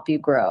help you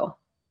grow.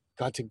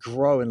 Got to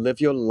grow and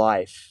live your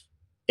life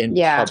in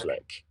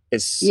public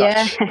is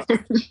such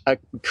a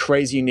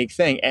crazy unique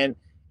thing. And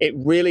it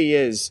really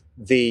is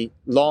the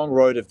long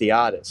road of the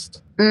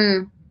artist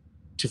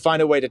to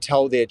find a way to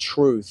tell their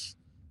truth,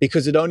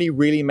 because it only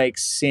really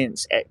makes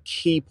sense at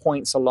key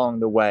points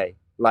along the way,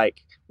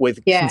 like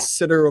with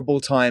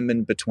considerable time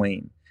in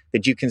between,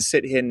 that you can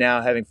sit here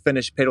now having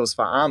finished Petals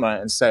for Armor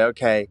and say,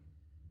 okay,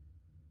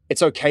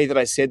 it's okay that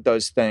I said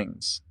those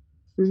things.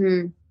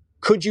 Mm-hmm.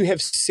 Could you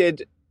have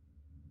said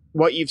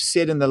what you've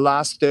said in the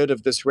last third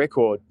of this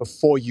record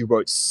before you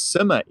wrote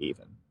Simmer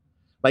even?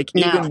 Like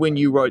even when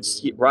you wrote,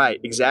 right,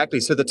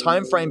 exactly. So the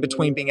time frame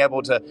between being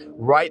able to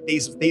write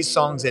these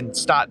songs and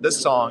start this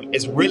song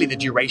is really the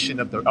duration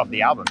of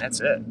the album. That's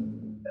it.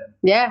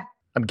 Yeah.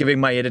 I'm giving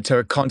my editor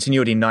a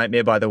continuity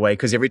nightmare, by the way,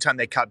 because every time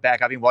they cut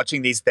back, I've been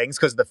watching these things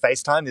because of the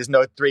FaceTime. There's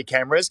no 3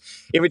 cameras.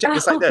 Every time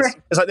it's like this. Right.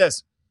 It's like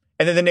this.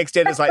 And then the next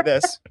edit is like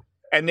this.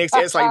 And next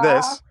edit's like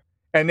this.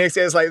 And next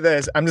edit's like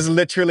this. I'm just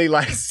literally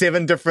like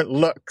 7 different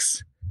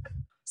looks.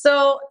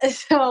 So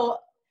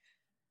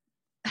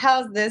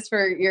how's this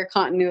for your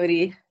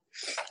continuity?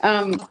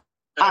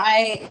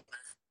 I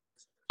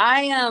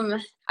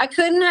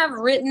couldn't have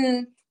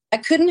written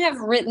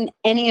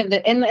any of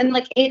it, and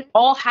like it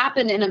all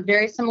happened in a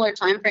very similar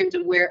time frame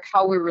to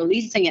how we're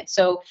releasing it.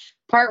 So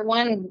part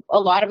 1, a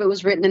lot of it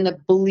was written in the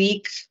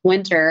bleak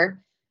winter,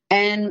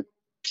 and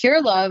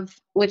Pure Love,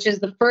 which is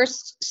the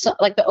first,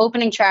 like the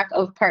opening track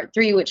of part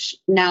 3, which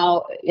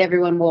now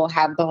everyone will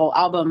have the whole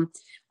album.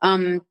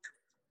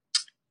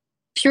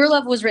 Pure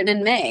Love was written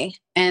in May,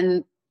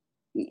 and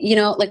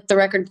like the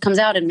record comes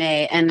out in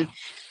May, and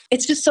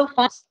it's just so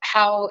fun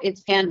how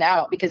it's panned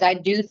out, because I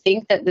do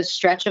think that the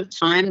stretch of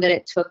time that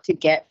it took to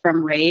get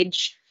from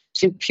Rage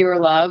to Pure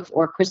Love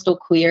or Crystal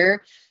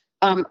Clear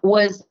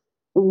was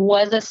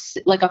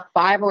like a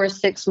 5 or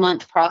 6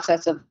 month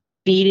process of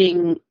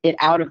beating it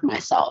out of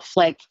myself.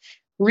 Like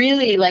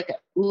really, like,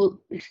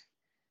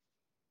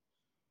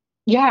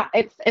 yeah,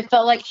 it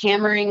felt like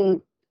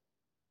hammering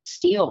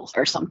steel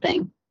or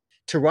something.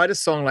 To write a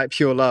song like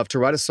Pure Love, to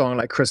write a song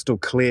like Crystal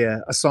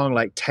Clear, a song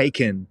like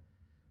Taken,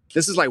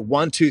 this is like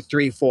 1, 2,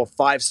 3, 4,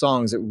 5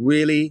 songs that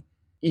really,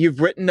 you've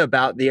written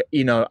about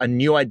a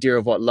new idea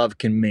of what love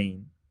can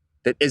mean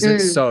that isn't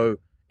so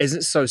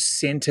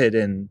centered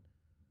in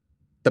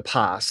the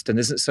past and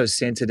isn't so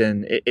centered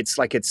in, it's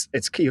like it's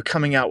you're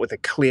coming out with a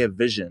clear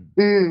vision.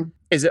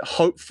 Is it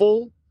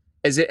hopeful?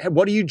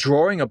 What are you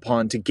drawing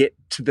upon to get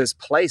to this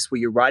place where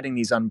you're writing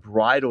these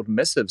unbridled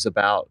missives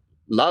about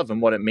love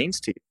and what it means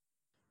to you?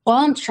 Well,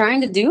 I'm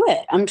trying to do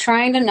it. I'm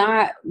trying to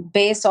not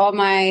base all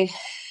my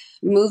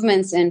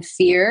movements in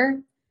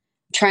fear,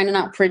 trying to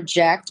not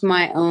project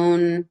my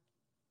own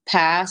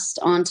past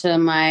onto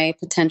my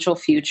potential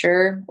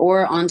future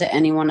or onto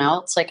anyone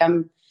else. Like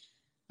I'm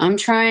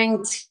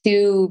trying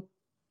to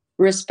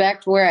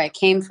respect where I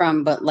came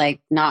from, but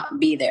like not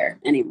be there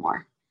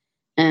anymore.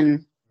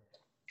 And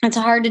it's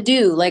hard to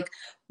do. Like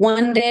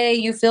one day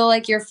you feel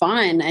like you're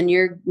fine and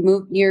you're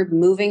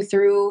moving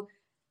through,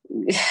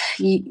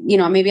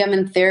 maybe I'm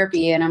in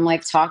therapy and I'm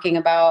like talking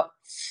about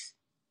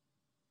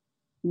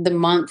the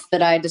month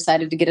that I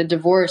decided to get a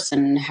divorce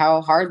and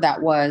how hard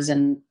that was,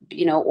 and,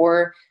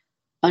 or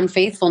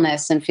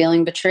unfaithfulness and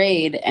feeling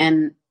betrayed.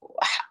 And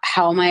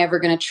how am I ever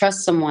going to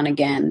trust someone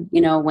again,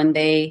 when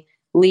they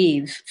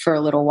leave for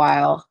a little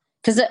while?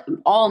 Because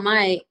all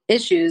my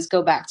issues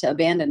go back to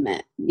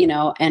abandonment,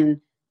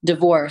 and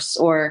divorce,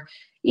 or,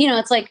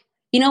 it's like,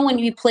 when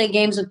you play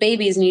games with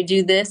babies and you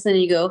do this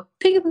and you go,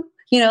 peekaboo,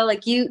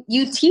 like you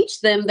teach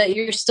them that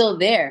you're still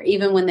there,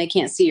 even when they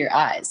can't see your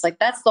eyes. Like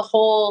that's the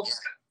whole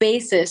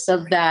basis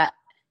of that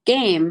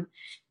game,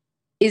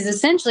 is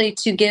essentially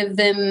to give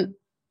them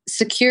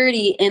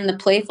security in the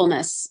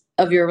playfulness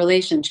of your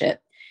relationship.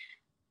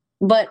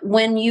 But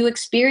when you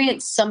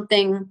experience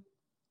something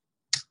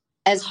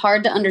as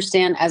hard to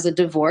understand as a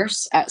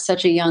divorce at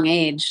such a young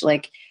age,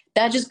 like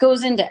that just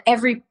goes into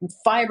every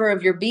fiber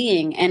of your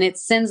being. And it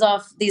sends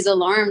off these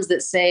alarms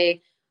that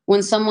say,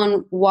 when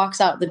someone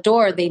walks out the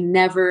door, they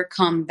never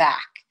come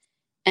back.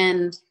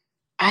 And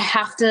I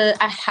have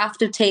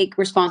to take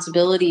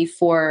responsibility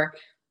for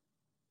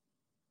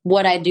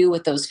what I do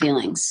with those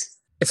feelings.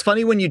 It's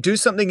funny when you do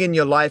something in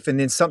your life and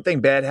then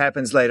something bad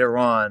happens later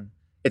on,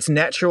 it's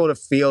natural to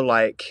feel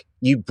like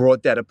you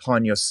brought that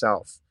upon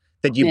yourself,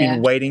 that you've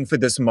been waiting for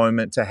this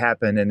moment to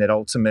happen, and that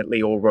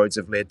ultimately all roads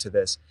have led to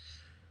this.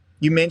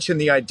 You mentioned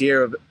the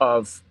idea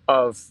of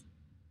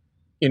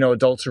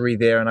adultery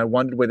there, and I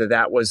wondered whether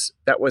that was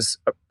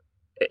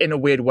in a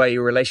weird way,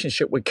 your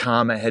relationship with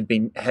karma had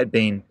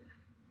been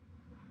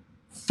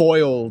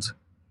foiled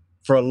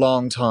for a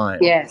long time.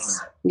 Yes.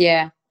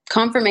 Yeah.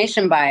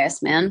 Confirmation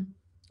bias, man.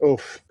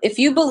 Oof. If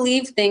you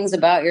believe things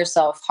about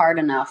yourself hard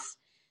enough,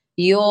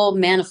 you'll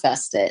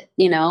manifest it,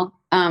 you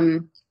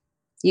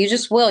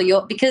just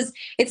will. Because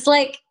it's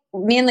like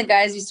me and the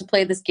guys used to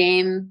play this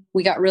game.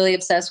 We got really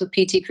obsessed with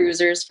PT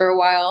Cruisers for a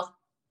while.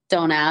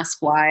 Don't ask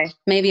why.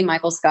 Maybe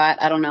Michael Scott.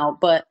 I don't know.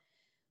 But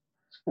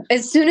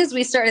as soon as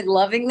we started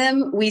loving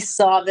them, we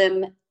saw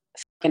them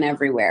fucking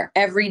everywhere,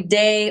 every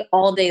day,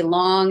 all day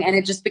long. And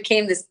it just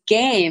became this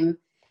game.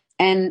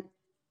 And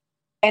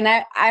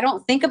I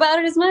don't think about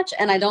it as much,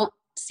 and I don't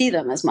see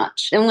them as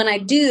much. And when I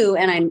do,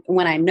 and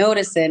when I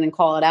notice it and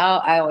call it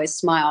out, I always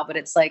smile. But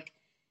it's like,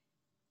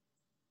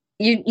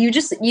 you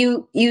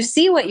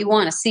see what you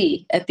want to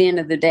see at the end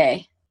of the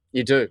day.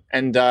 You do.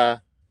 And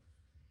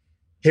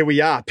here we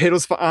are.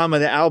 Petals for Armor,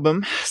 the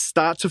album,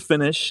 start to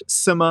finish,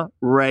 simmer,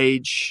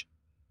 rage,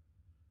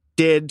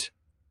 dead,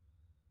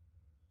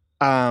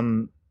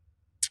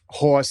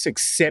 horse,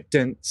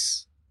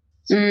 acceptance,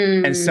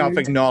 and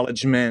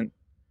self-acknowledgement,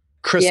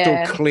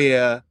 crystal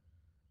clear,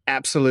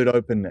 absolute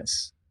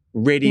openness,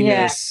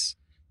 readiness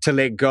to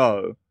let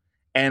go.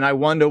 And I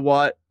wonder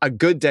what a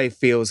good day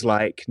feels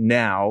like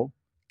now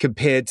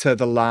compared to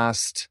the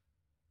last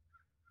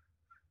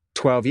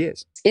 12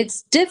 years.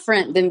 It's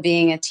different than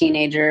being a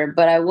teenager,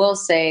 but I will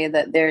say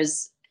that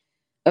there's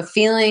a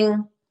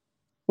feeling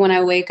when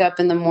I wake up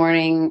in the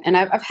morning, and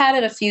I've had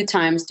it a few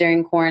times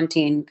during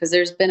quarantine, because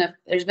there's been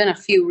a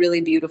few really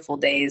beautiful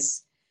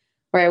days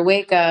where I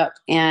wake up,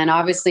 and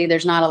obviously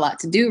there's not a lot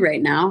to do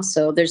right now.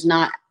 So there's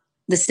not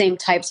the same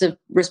types of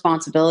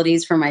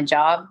responsibilities for my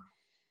job.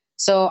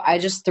 So I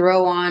just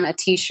throw on a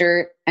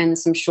t-shirt and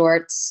some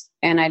shorts,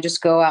 and I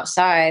just go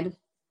outside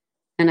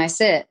and I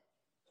sit.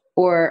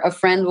 Or a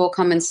friend will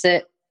come and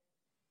sit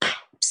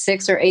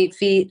 6 or 8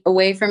 feet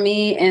away from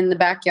me in the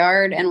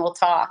backyard, and we'll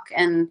talk.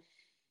 And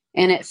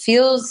it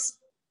feels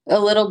a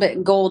little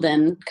bit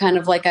golden, kind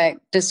of like I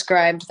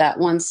described that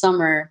one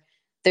summer.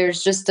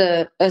 There's just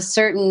a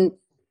certain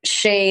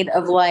shade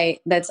of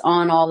light that's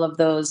on all of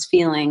those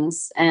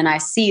feelings, and I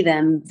see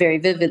them very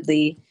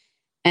vividly.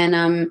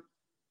 And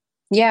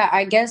yeah,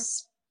 I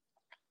guess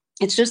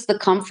it's just the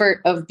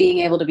comfort of being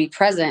able to be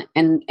present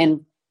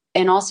and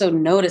also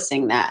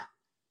noticing that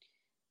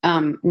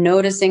I'm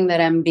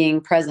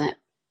being present,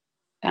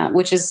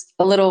 which is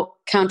a little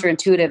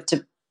counterintuitive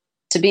to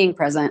being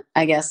present.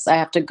 I guess I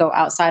have to go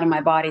outside of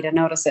my body to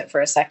notice it for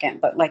a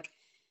second. But like,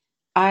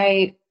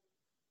 I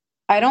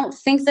don't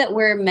think that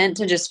we're meant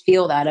to just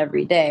feel that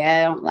every day.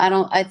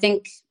 I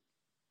think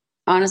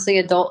honestly,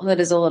 adulthood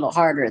is a little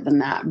harder than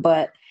that.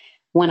 But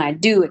when I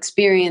do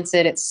experience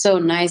it, it's so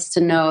nice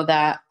to know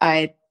that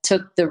I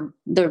took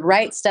the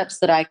right steps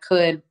that I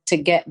could to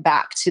get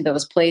back to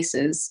those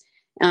places.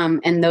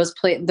 And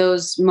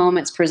those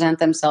moments present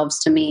themselves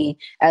to me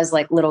as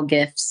like little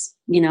gifts,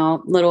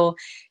 little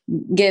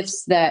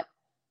gifts that,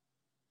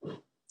 I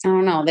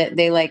don't know, that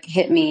they like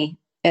hit me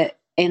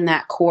in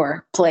that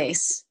core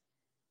place.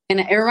 And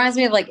it reminds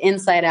me of like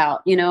Inside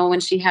Out, when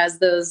she has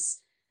those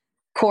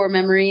core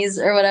memories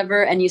or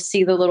whatever, and you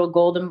see the little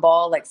golden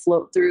ball like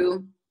float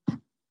through.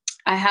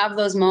 I have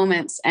those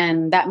moments,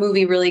 and that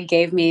movie really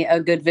gave me a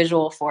good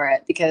visual for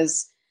it,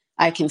 because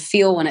I can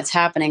feel when it's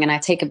happening, and I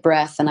take a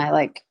breath and I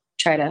like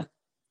try to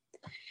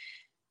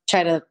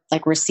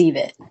like receive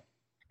it.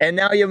 And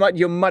now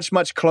you're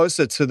much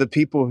closer to the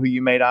people who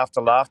you made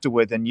After Laughter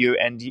with, and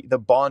the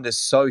bond is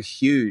so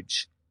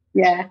huge.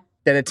 Yeah.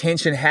 That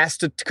attention has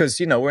to, because,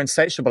 we're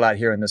insatiable out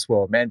here in this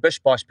world, man. Bish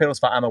bosh, Petals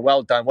for Armor,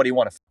 well done. What do you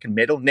want, a fucking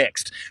medal?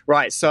 Next.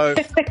 Right, so,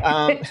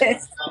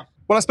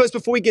 well, I suppose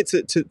before we get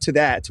to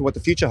that, to what the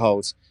future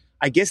holds,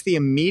 I guess the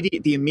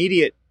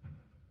immediate,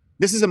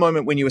 this is a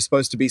moment when you were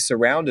supposed to be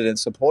surrounded and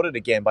supported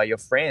again by your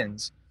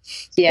friends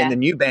and the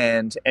new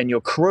band and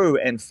your crew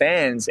and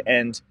fans,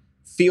 and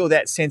feel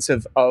that sense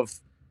of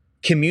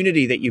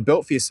community that you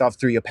built for yourself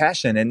through your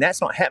passion. And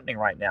that's not happening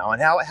right now.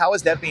 And how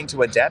has that been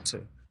to adapt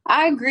to?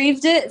 I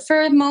grieved it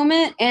for a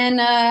moment, and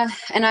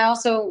I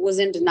also was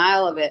in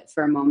denial of it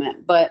for a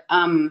moment. But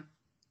the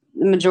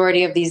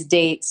majority of these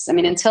dates, I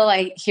mean, until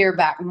I hear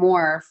back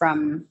more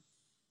from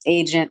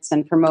agents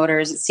and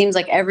promoters, it seems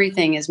like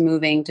everything is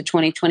moving to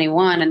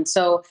 2021. And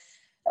so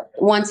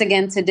once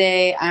again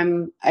today,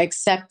 I'm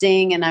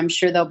accepting, and I'm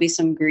sure there'll be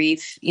some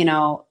grief,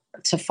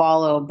 to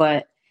follow.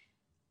 But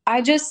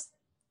I just,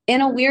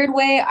 in a weird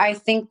way, I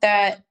think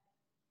that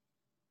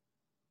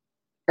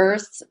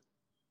Earth,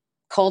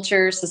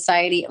 culture,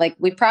 society, like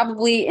we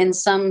probably in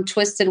some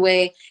twisted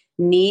way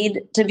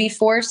need to be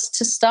forced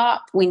to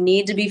stop. We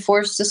need to be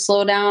forced to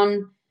slow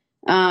down.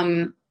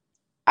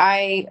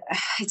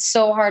 It's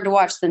so hard to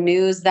watch the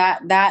news.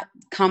 That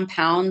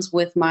compounds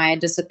with my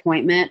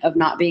disappointment of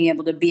not being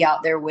able to be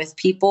out there with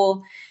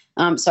people.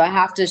 So I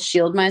have to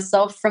shield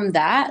myself from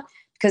that,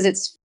 because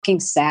it's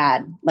fucking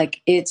sad.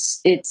 Like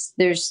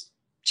there's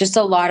just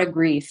a lot of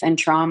grief and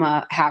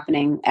trauma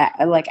happening at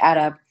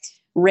a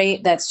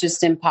rate that's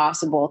just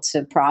impossible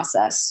to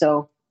process.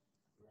 So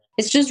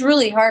it's just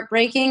really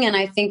heartbreaking. And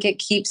I think it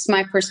keeps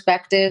my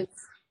perspective.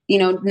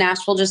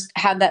 Nashville just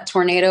had that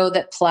tornado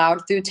that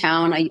plowed through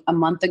town a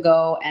month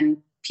ago, and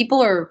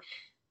people are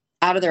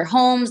out of their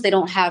homes. They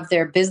don't have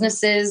their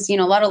businesses. A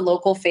lot of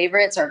local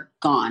favorites are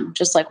gone,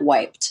 just like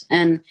wiped.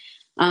 And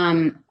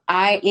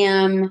I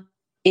am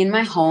in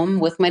my home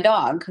with my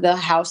dog, the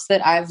house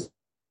that I've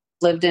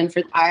lived in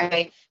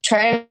I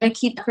try to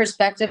keep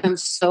perspective. I'm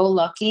so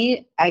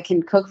lucky. I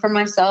can cook for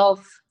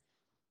myself.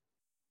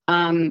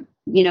 And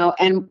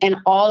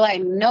all I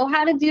know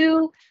how to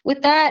do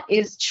with that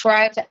is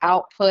try to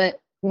output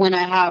when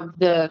I have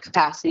the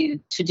capacity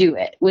to do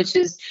it, which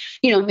is,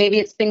 maybe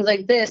it's things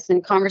like this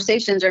and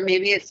conversations, or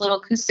maybe it's little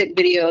acoustic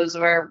videos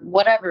or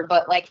whatever.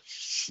 But like,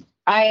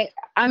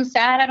 I'm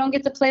sad I don't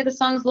get to play the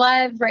songs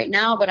live right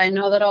now, but I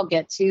know that I'll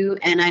get to,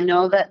 and I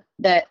know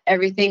that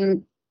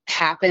everything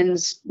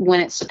happens when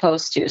it's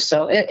supposed to.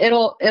 So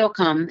it'll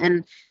come,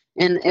 and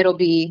it'll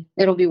be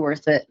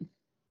worth it.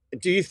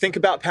 Do you think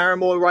about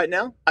Paramore right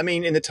now? I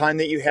mean, in the time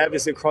that you have,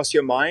 does it cross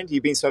your mind?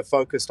 You've been so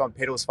focused on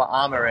Petals for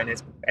Armor,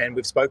 and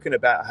we've spoken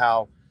about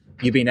how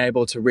you've been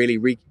able to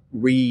really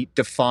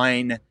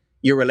redefine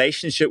your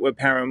relationship with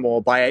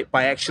Paramore by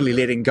actually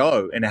letting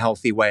go in a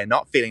healthy way and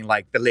not feeling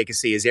like the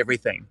legacy is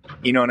everything.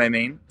 You know what I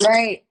mean?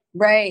 Right.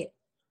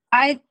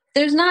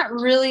 There's not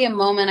really a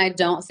moment I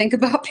don't think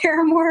about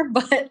Paramore,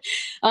 but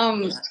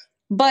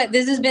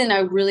this has been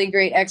a really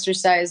great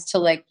exercise to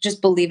like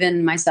just believe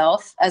in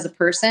myself as a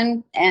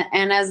person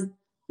and as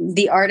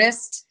the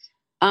artist.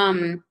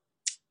 I'm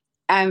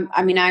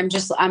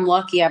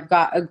lucky. I've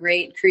got a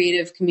great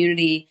creative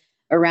community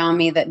around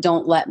me that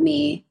don't let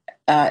me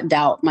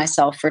doubt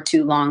myself for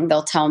too long.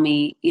 They'll tell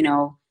me,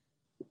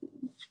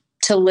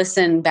 to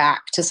listen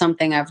back to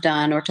something I've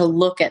done, or to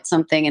look at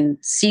something and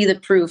see the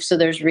proof. So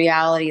there's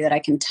reality that I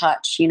can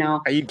touch,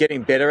 Are you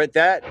getting better at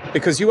that?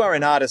 Because you are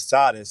an artist's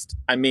artist.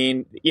 I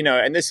mean,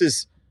 and this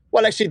is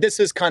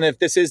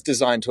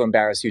designed to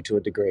embarrass you to a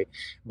degree,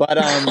 but,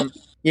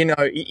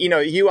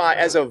 you are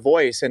as a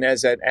voice and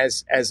as a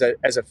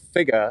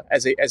figure,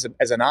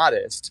 as an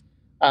artist,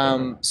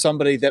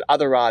 somebody that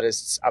other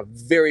artists are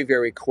very,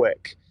 very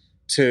quick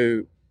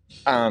to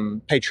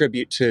pay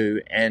tribute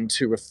to and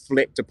to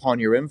reflect upon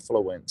your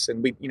influence.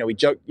 And we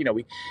joke,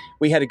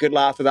 we had a good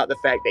laugh about the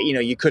fact that,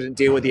 you couldn't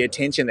deal with the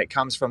attention that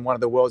comes from one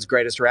of the world's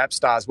greatest rap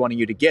stars wanting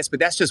you to guess, but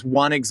that's just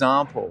one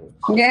example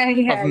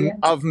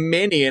of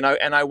many. And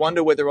I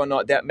wonder whether or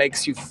not that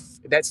makes you,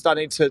 that's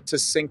starting to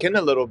sink in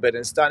a little bit,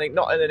 and starting,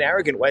 not in an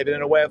arrogant way, but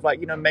in a way of like,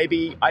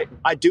 maybe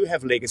I do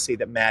have legacy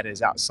that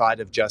matters outside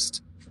of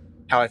just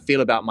how I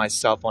feel about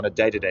myself on a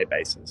day-to-day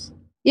basis.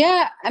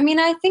 Yeah,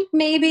 I think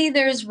maybe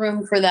there's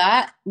room for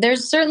that.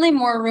 There's certainly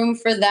more room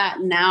for that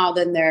now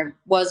than there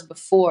was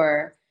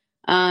before.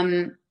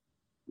 I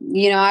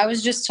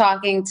was just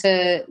talking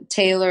to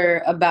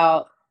Taylor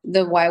about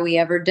the Why We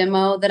Ever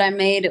demo that I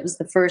made. It was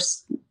the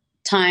first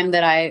time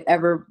that I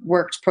ever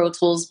worked Pro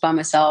Tools by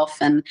myself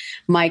and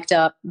mic'd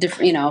up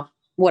different,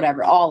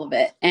 whatever, all of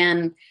it.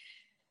 And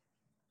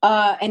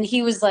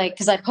he was like,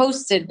 because I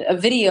posted a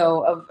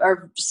video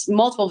or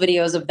multiple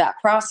videos of that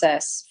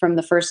process from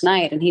the first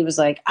night. And he was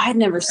like, I'd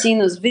never seen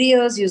those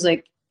videos. He was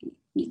like,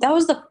 that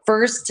was the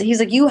first, he's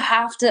like, you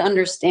have to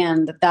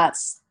understand that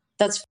that's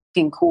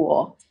fucking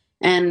cool.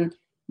 And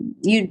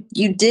you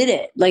did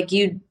it. Like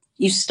you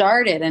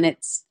started, and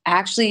it's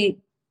actually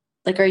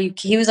like,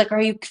 he was like,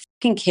 are you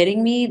fucking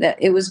kidding me? That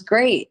it was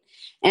great.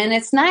 And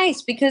it's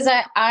nice because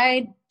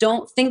I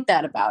don't think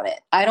that about it.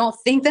 I don't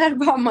think that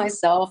about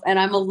myself. And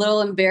I'm a little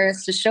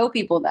embarrassed to show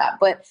people that.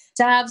 But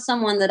to have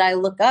someone that I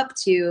look up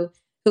to,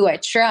 who I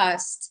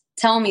trust,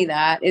 tell me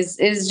that is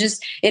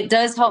just, it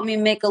does help me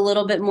make a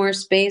little bit more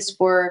space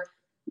for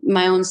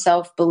my own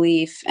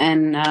self-belief.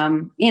 And,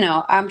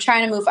 I'm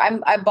trying to move.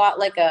 I bought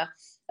like a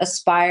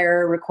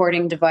Spire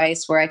recording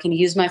device where I can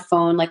use my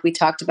phone, like we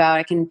talked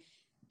about.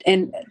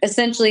 And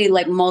essentially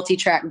like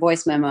multi-track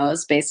voice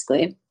memos,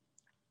 basically.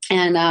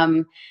 And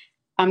I'm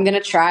going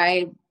to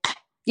try,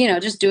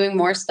 just doing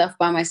more stuff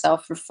by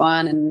myself for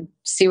fun and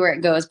see where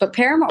it goes. But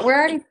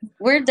Paramore,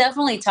 we're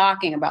definitely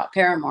talking about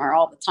Paramore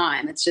all the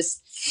time. It's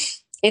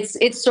just,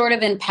 it's sort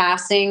of in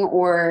passing,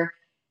 or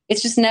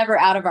it's just never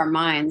out of our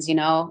minds,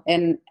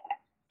 and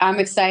I'm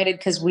excited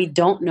because we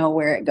don't know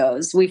where it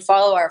goes. We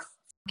follow our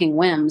fucking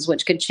whims,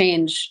 which could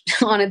change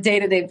on a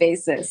day-to-day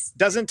basis.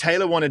 Doesn't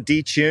Taylor want to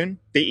detune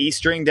the E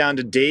string down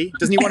to D?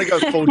 Doesn't he want to go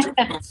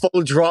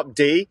full drop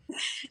D?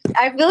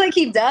 I feel like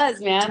he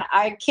does, man.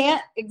 I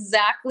can't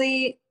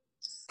exactly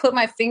put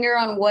my finger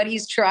on what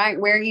he's trying,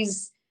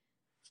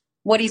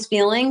 what he's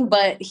feeling,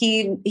 but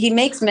he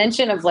makes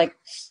mention of like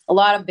a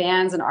lot of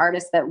bands and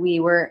artists that we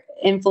were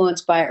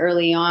influenced by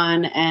early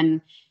on,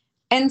 and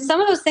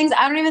some of those things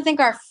I don't even think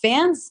our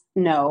fans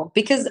know,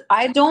 because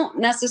I don't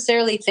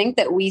necessarily think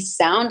that we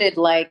sounded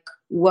like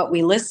what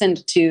we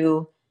listened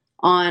to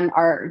on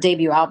our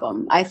debut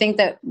album. I think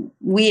that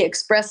we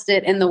expressed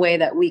it in the way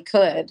that we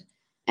could,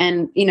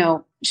 and,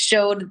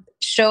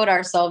 showed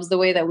ourselves the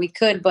way that we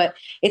could. But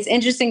it's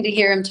interesting to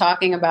hear him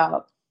talking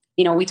about,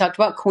 we talked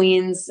about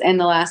Queens in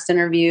the last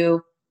interview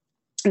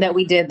that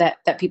we did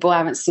that people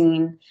haven't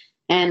seen.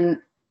 And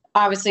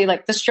obviously,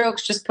 like, the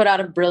Strokes just put out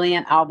a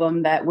brilliant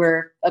album that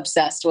we're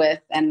obsessed with.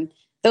 And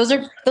those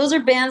are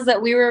bands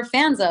that we were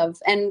fans of.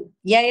 And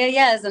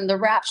Yeahs and The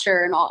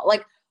Rapture and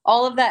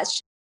all of that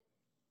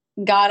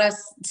got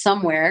us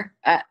somewhere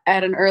at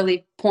an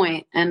early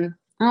point. And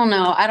I don't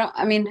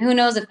know. Who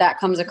knows if that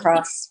comes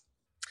across.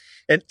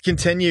 It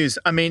continues.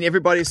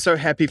 Everybody's so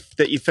happy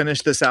that you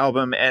finished this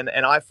album, and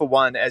I, for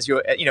one, as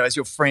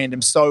your friend,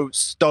 am so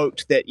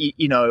stoked that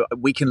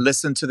we can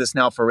listen to this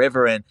now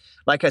forever. And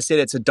like I said,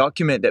 it's a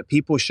document that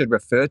people should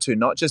refer to,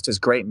 not just as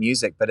great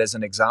music, but as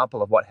an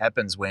example of what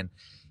happens when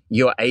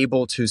you're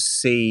able to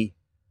see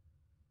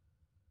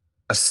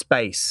a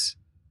space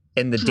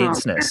in the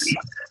denseness.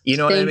 You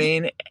know what I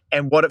mean?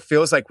 And what it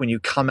feels like when you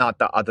come out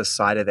the other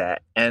side of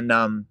that. And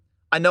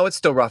I know it's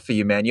still rough for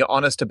you, man. You're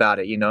honest about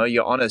it.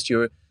 You're honest.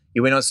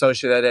 You went on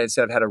social that day and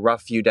said, I've had a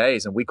rough few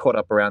days, and we caught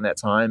up around that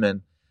time.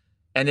 And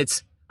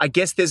it's, I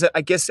guess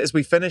as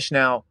we finish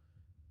now,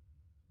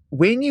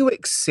 when you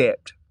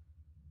accept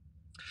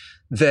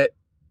that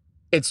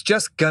it's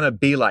just going to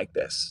be like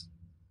this,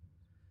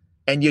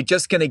 and you're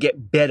just going to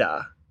get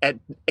better at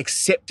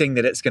accepting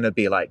that it's going to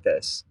be like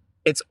this,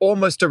 it's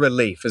almost a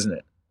relief, isn't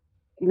it?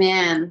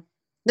 Man,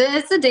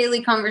 it's a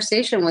daily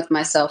conversation with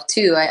myself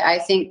too. I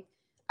think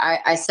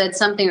I said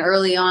something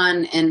early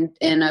on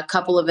in a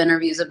couple of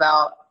interviews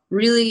about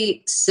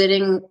really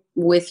sitting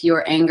with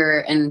your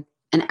anger and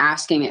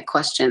asking it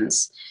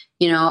questions,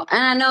 and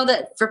I know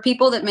that for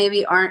people that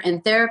maybe aren't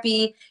in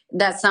therapy,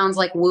 that sounds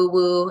like woo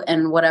woo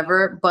and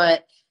whatever,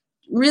 but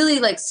really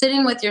like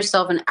sitting with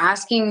yourself and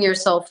asking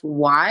yourself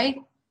why,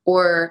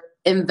 or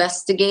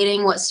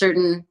investigating what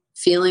certain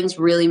feelings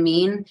really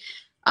mean.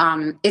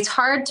 It's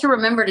hard to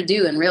remember to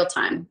do in real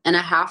time. And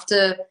I have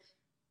to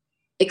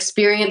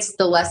experience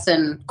the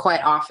lesson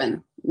quite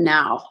often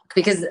now,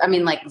 because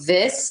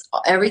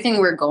everything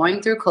we're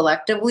going through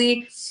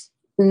collectively,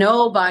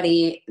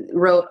 nobody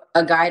wrote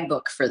a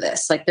guidebook for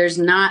this. Like there's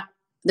not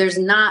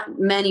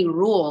many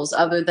rules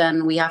other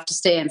than we have to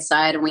stay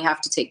inside and we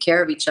have to take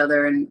care of each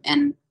other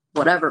and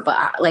whatever.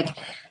 But like,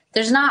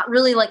 there's not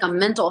really like a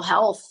mental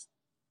health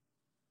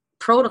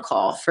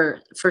protocol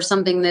for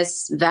something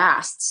this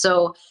vast.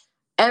 So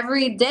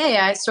every day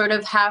I sort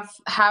of have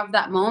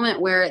that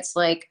moment where it's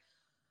like,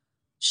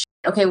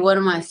 okay, what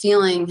am I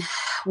feeling?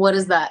 What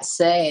does that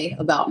say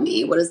about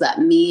me? What does that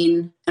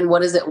mean? And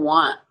what does it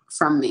want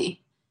from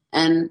me?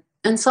 And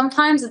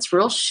sometimes it's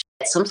real shit.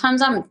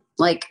 Sometimes I'm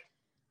like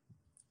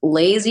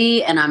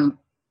lazy and I'm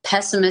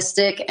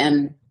pessimistic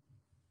and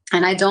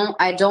I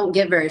don't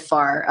get very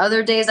far.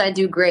 Other days I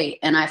do great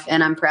and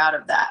I'm proud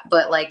of that.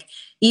 But like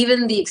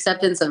even the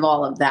acceptance of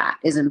all of that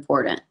is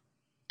important.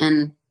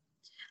 And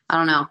I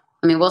don't know.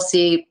 I mean, we'll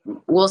see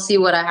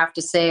what I have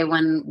to say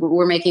when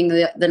we're making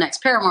the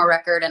next Paramore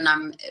record and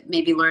I'm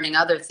maybe learning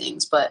other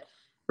things. But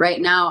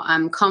right now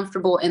I'm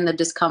comfortable in the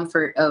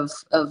discomfort of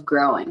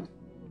growing.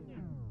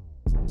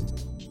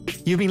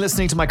 You've been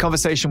listening to my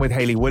conversation with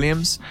Hayley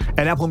Williams.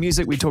 At Apple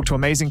Music, we talk to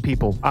amazing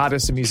people,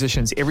 artists and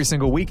musicians every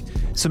single week.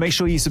 So make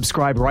sure you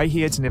subscribe right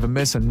here to never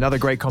miss another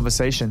great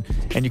conversation.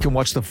 And you can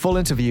watch the full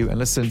interview and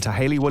listen to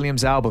Hayley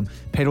Williams' album,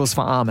 Petals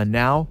for Armor,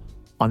 now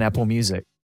on Apple Music.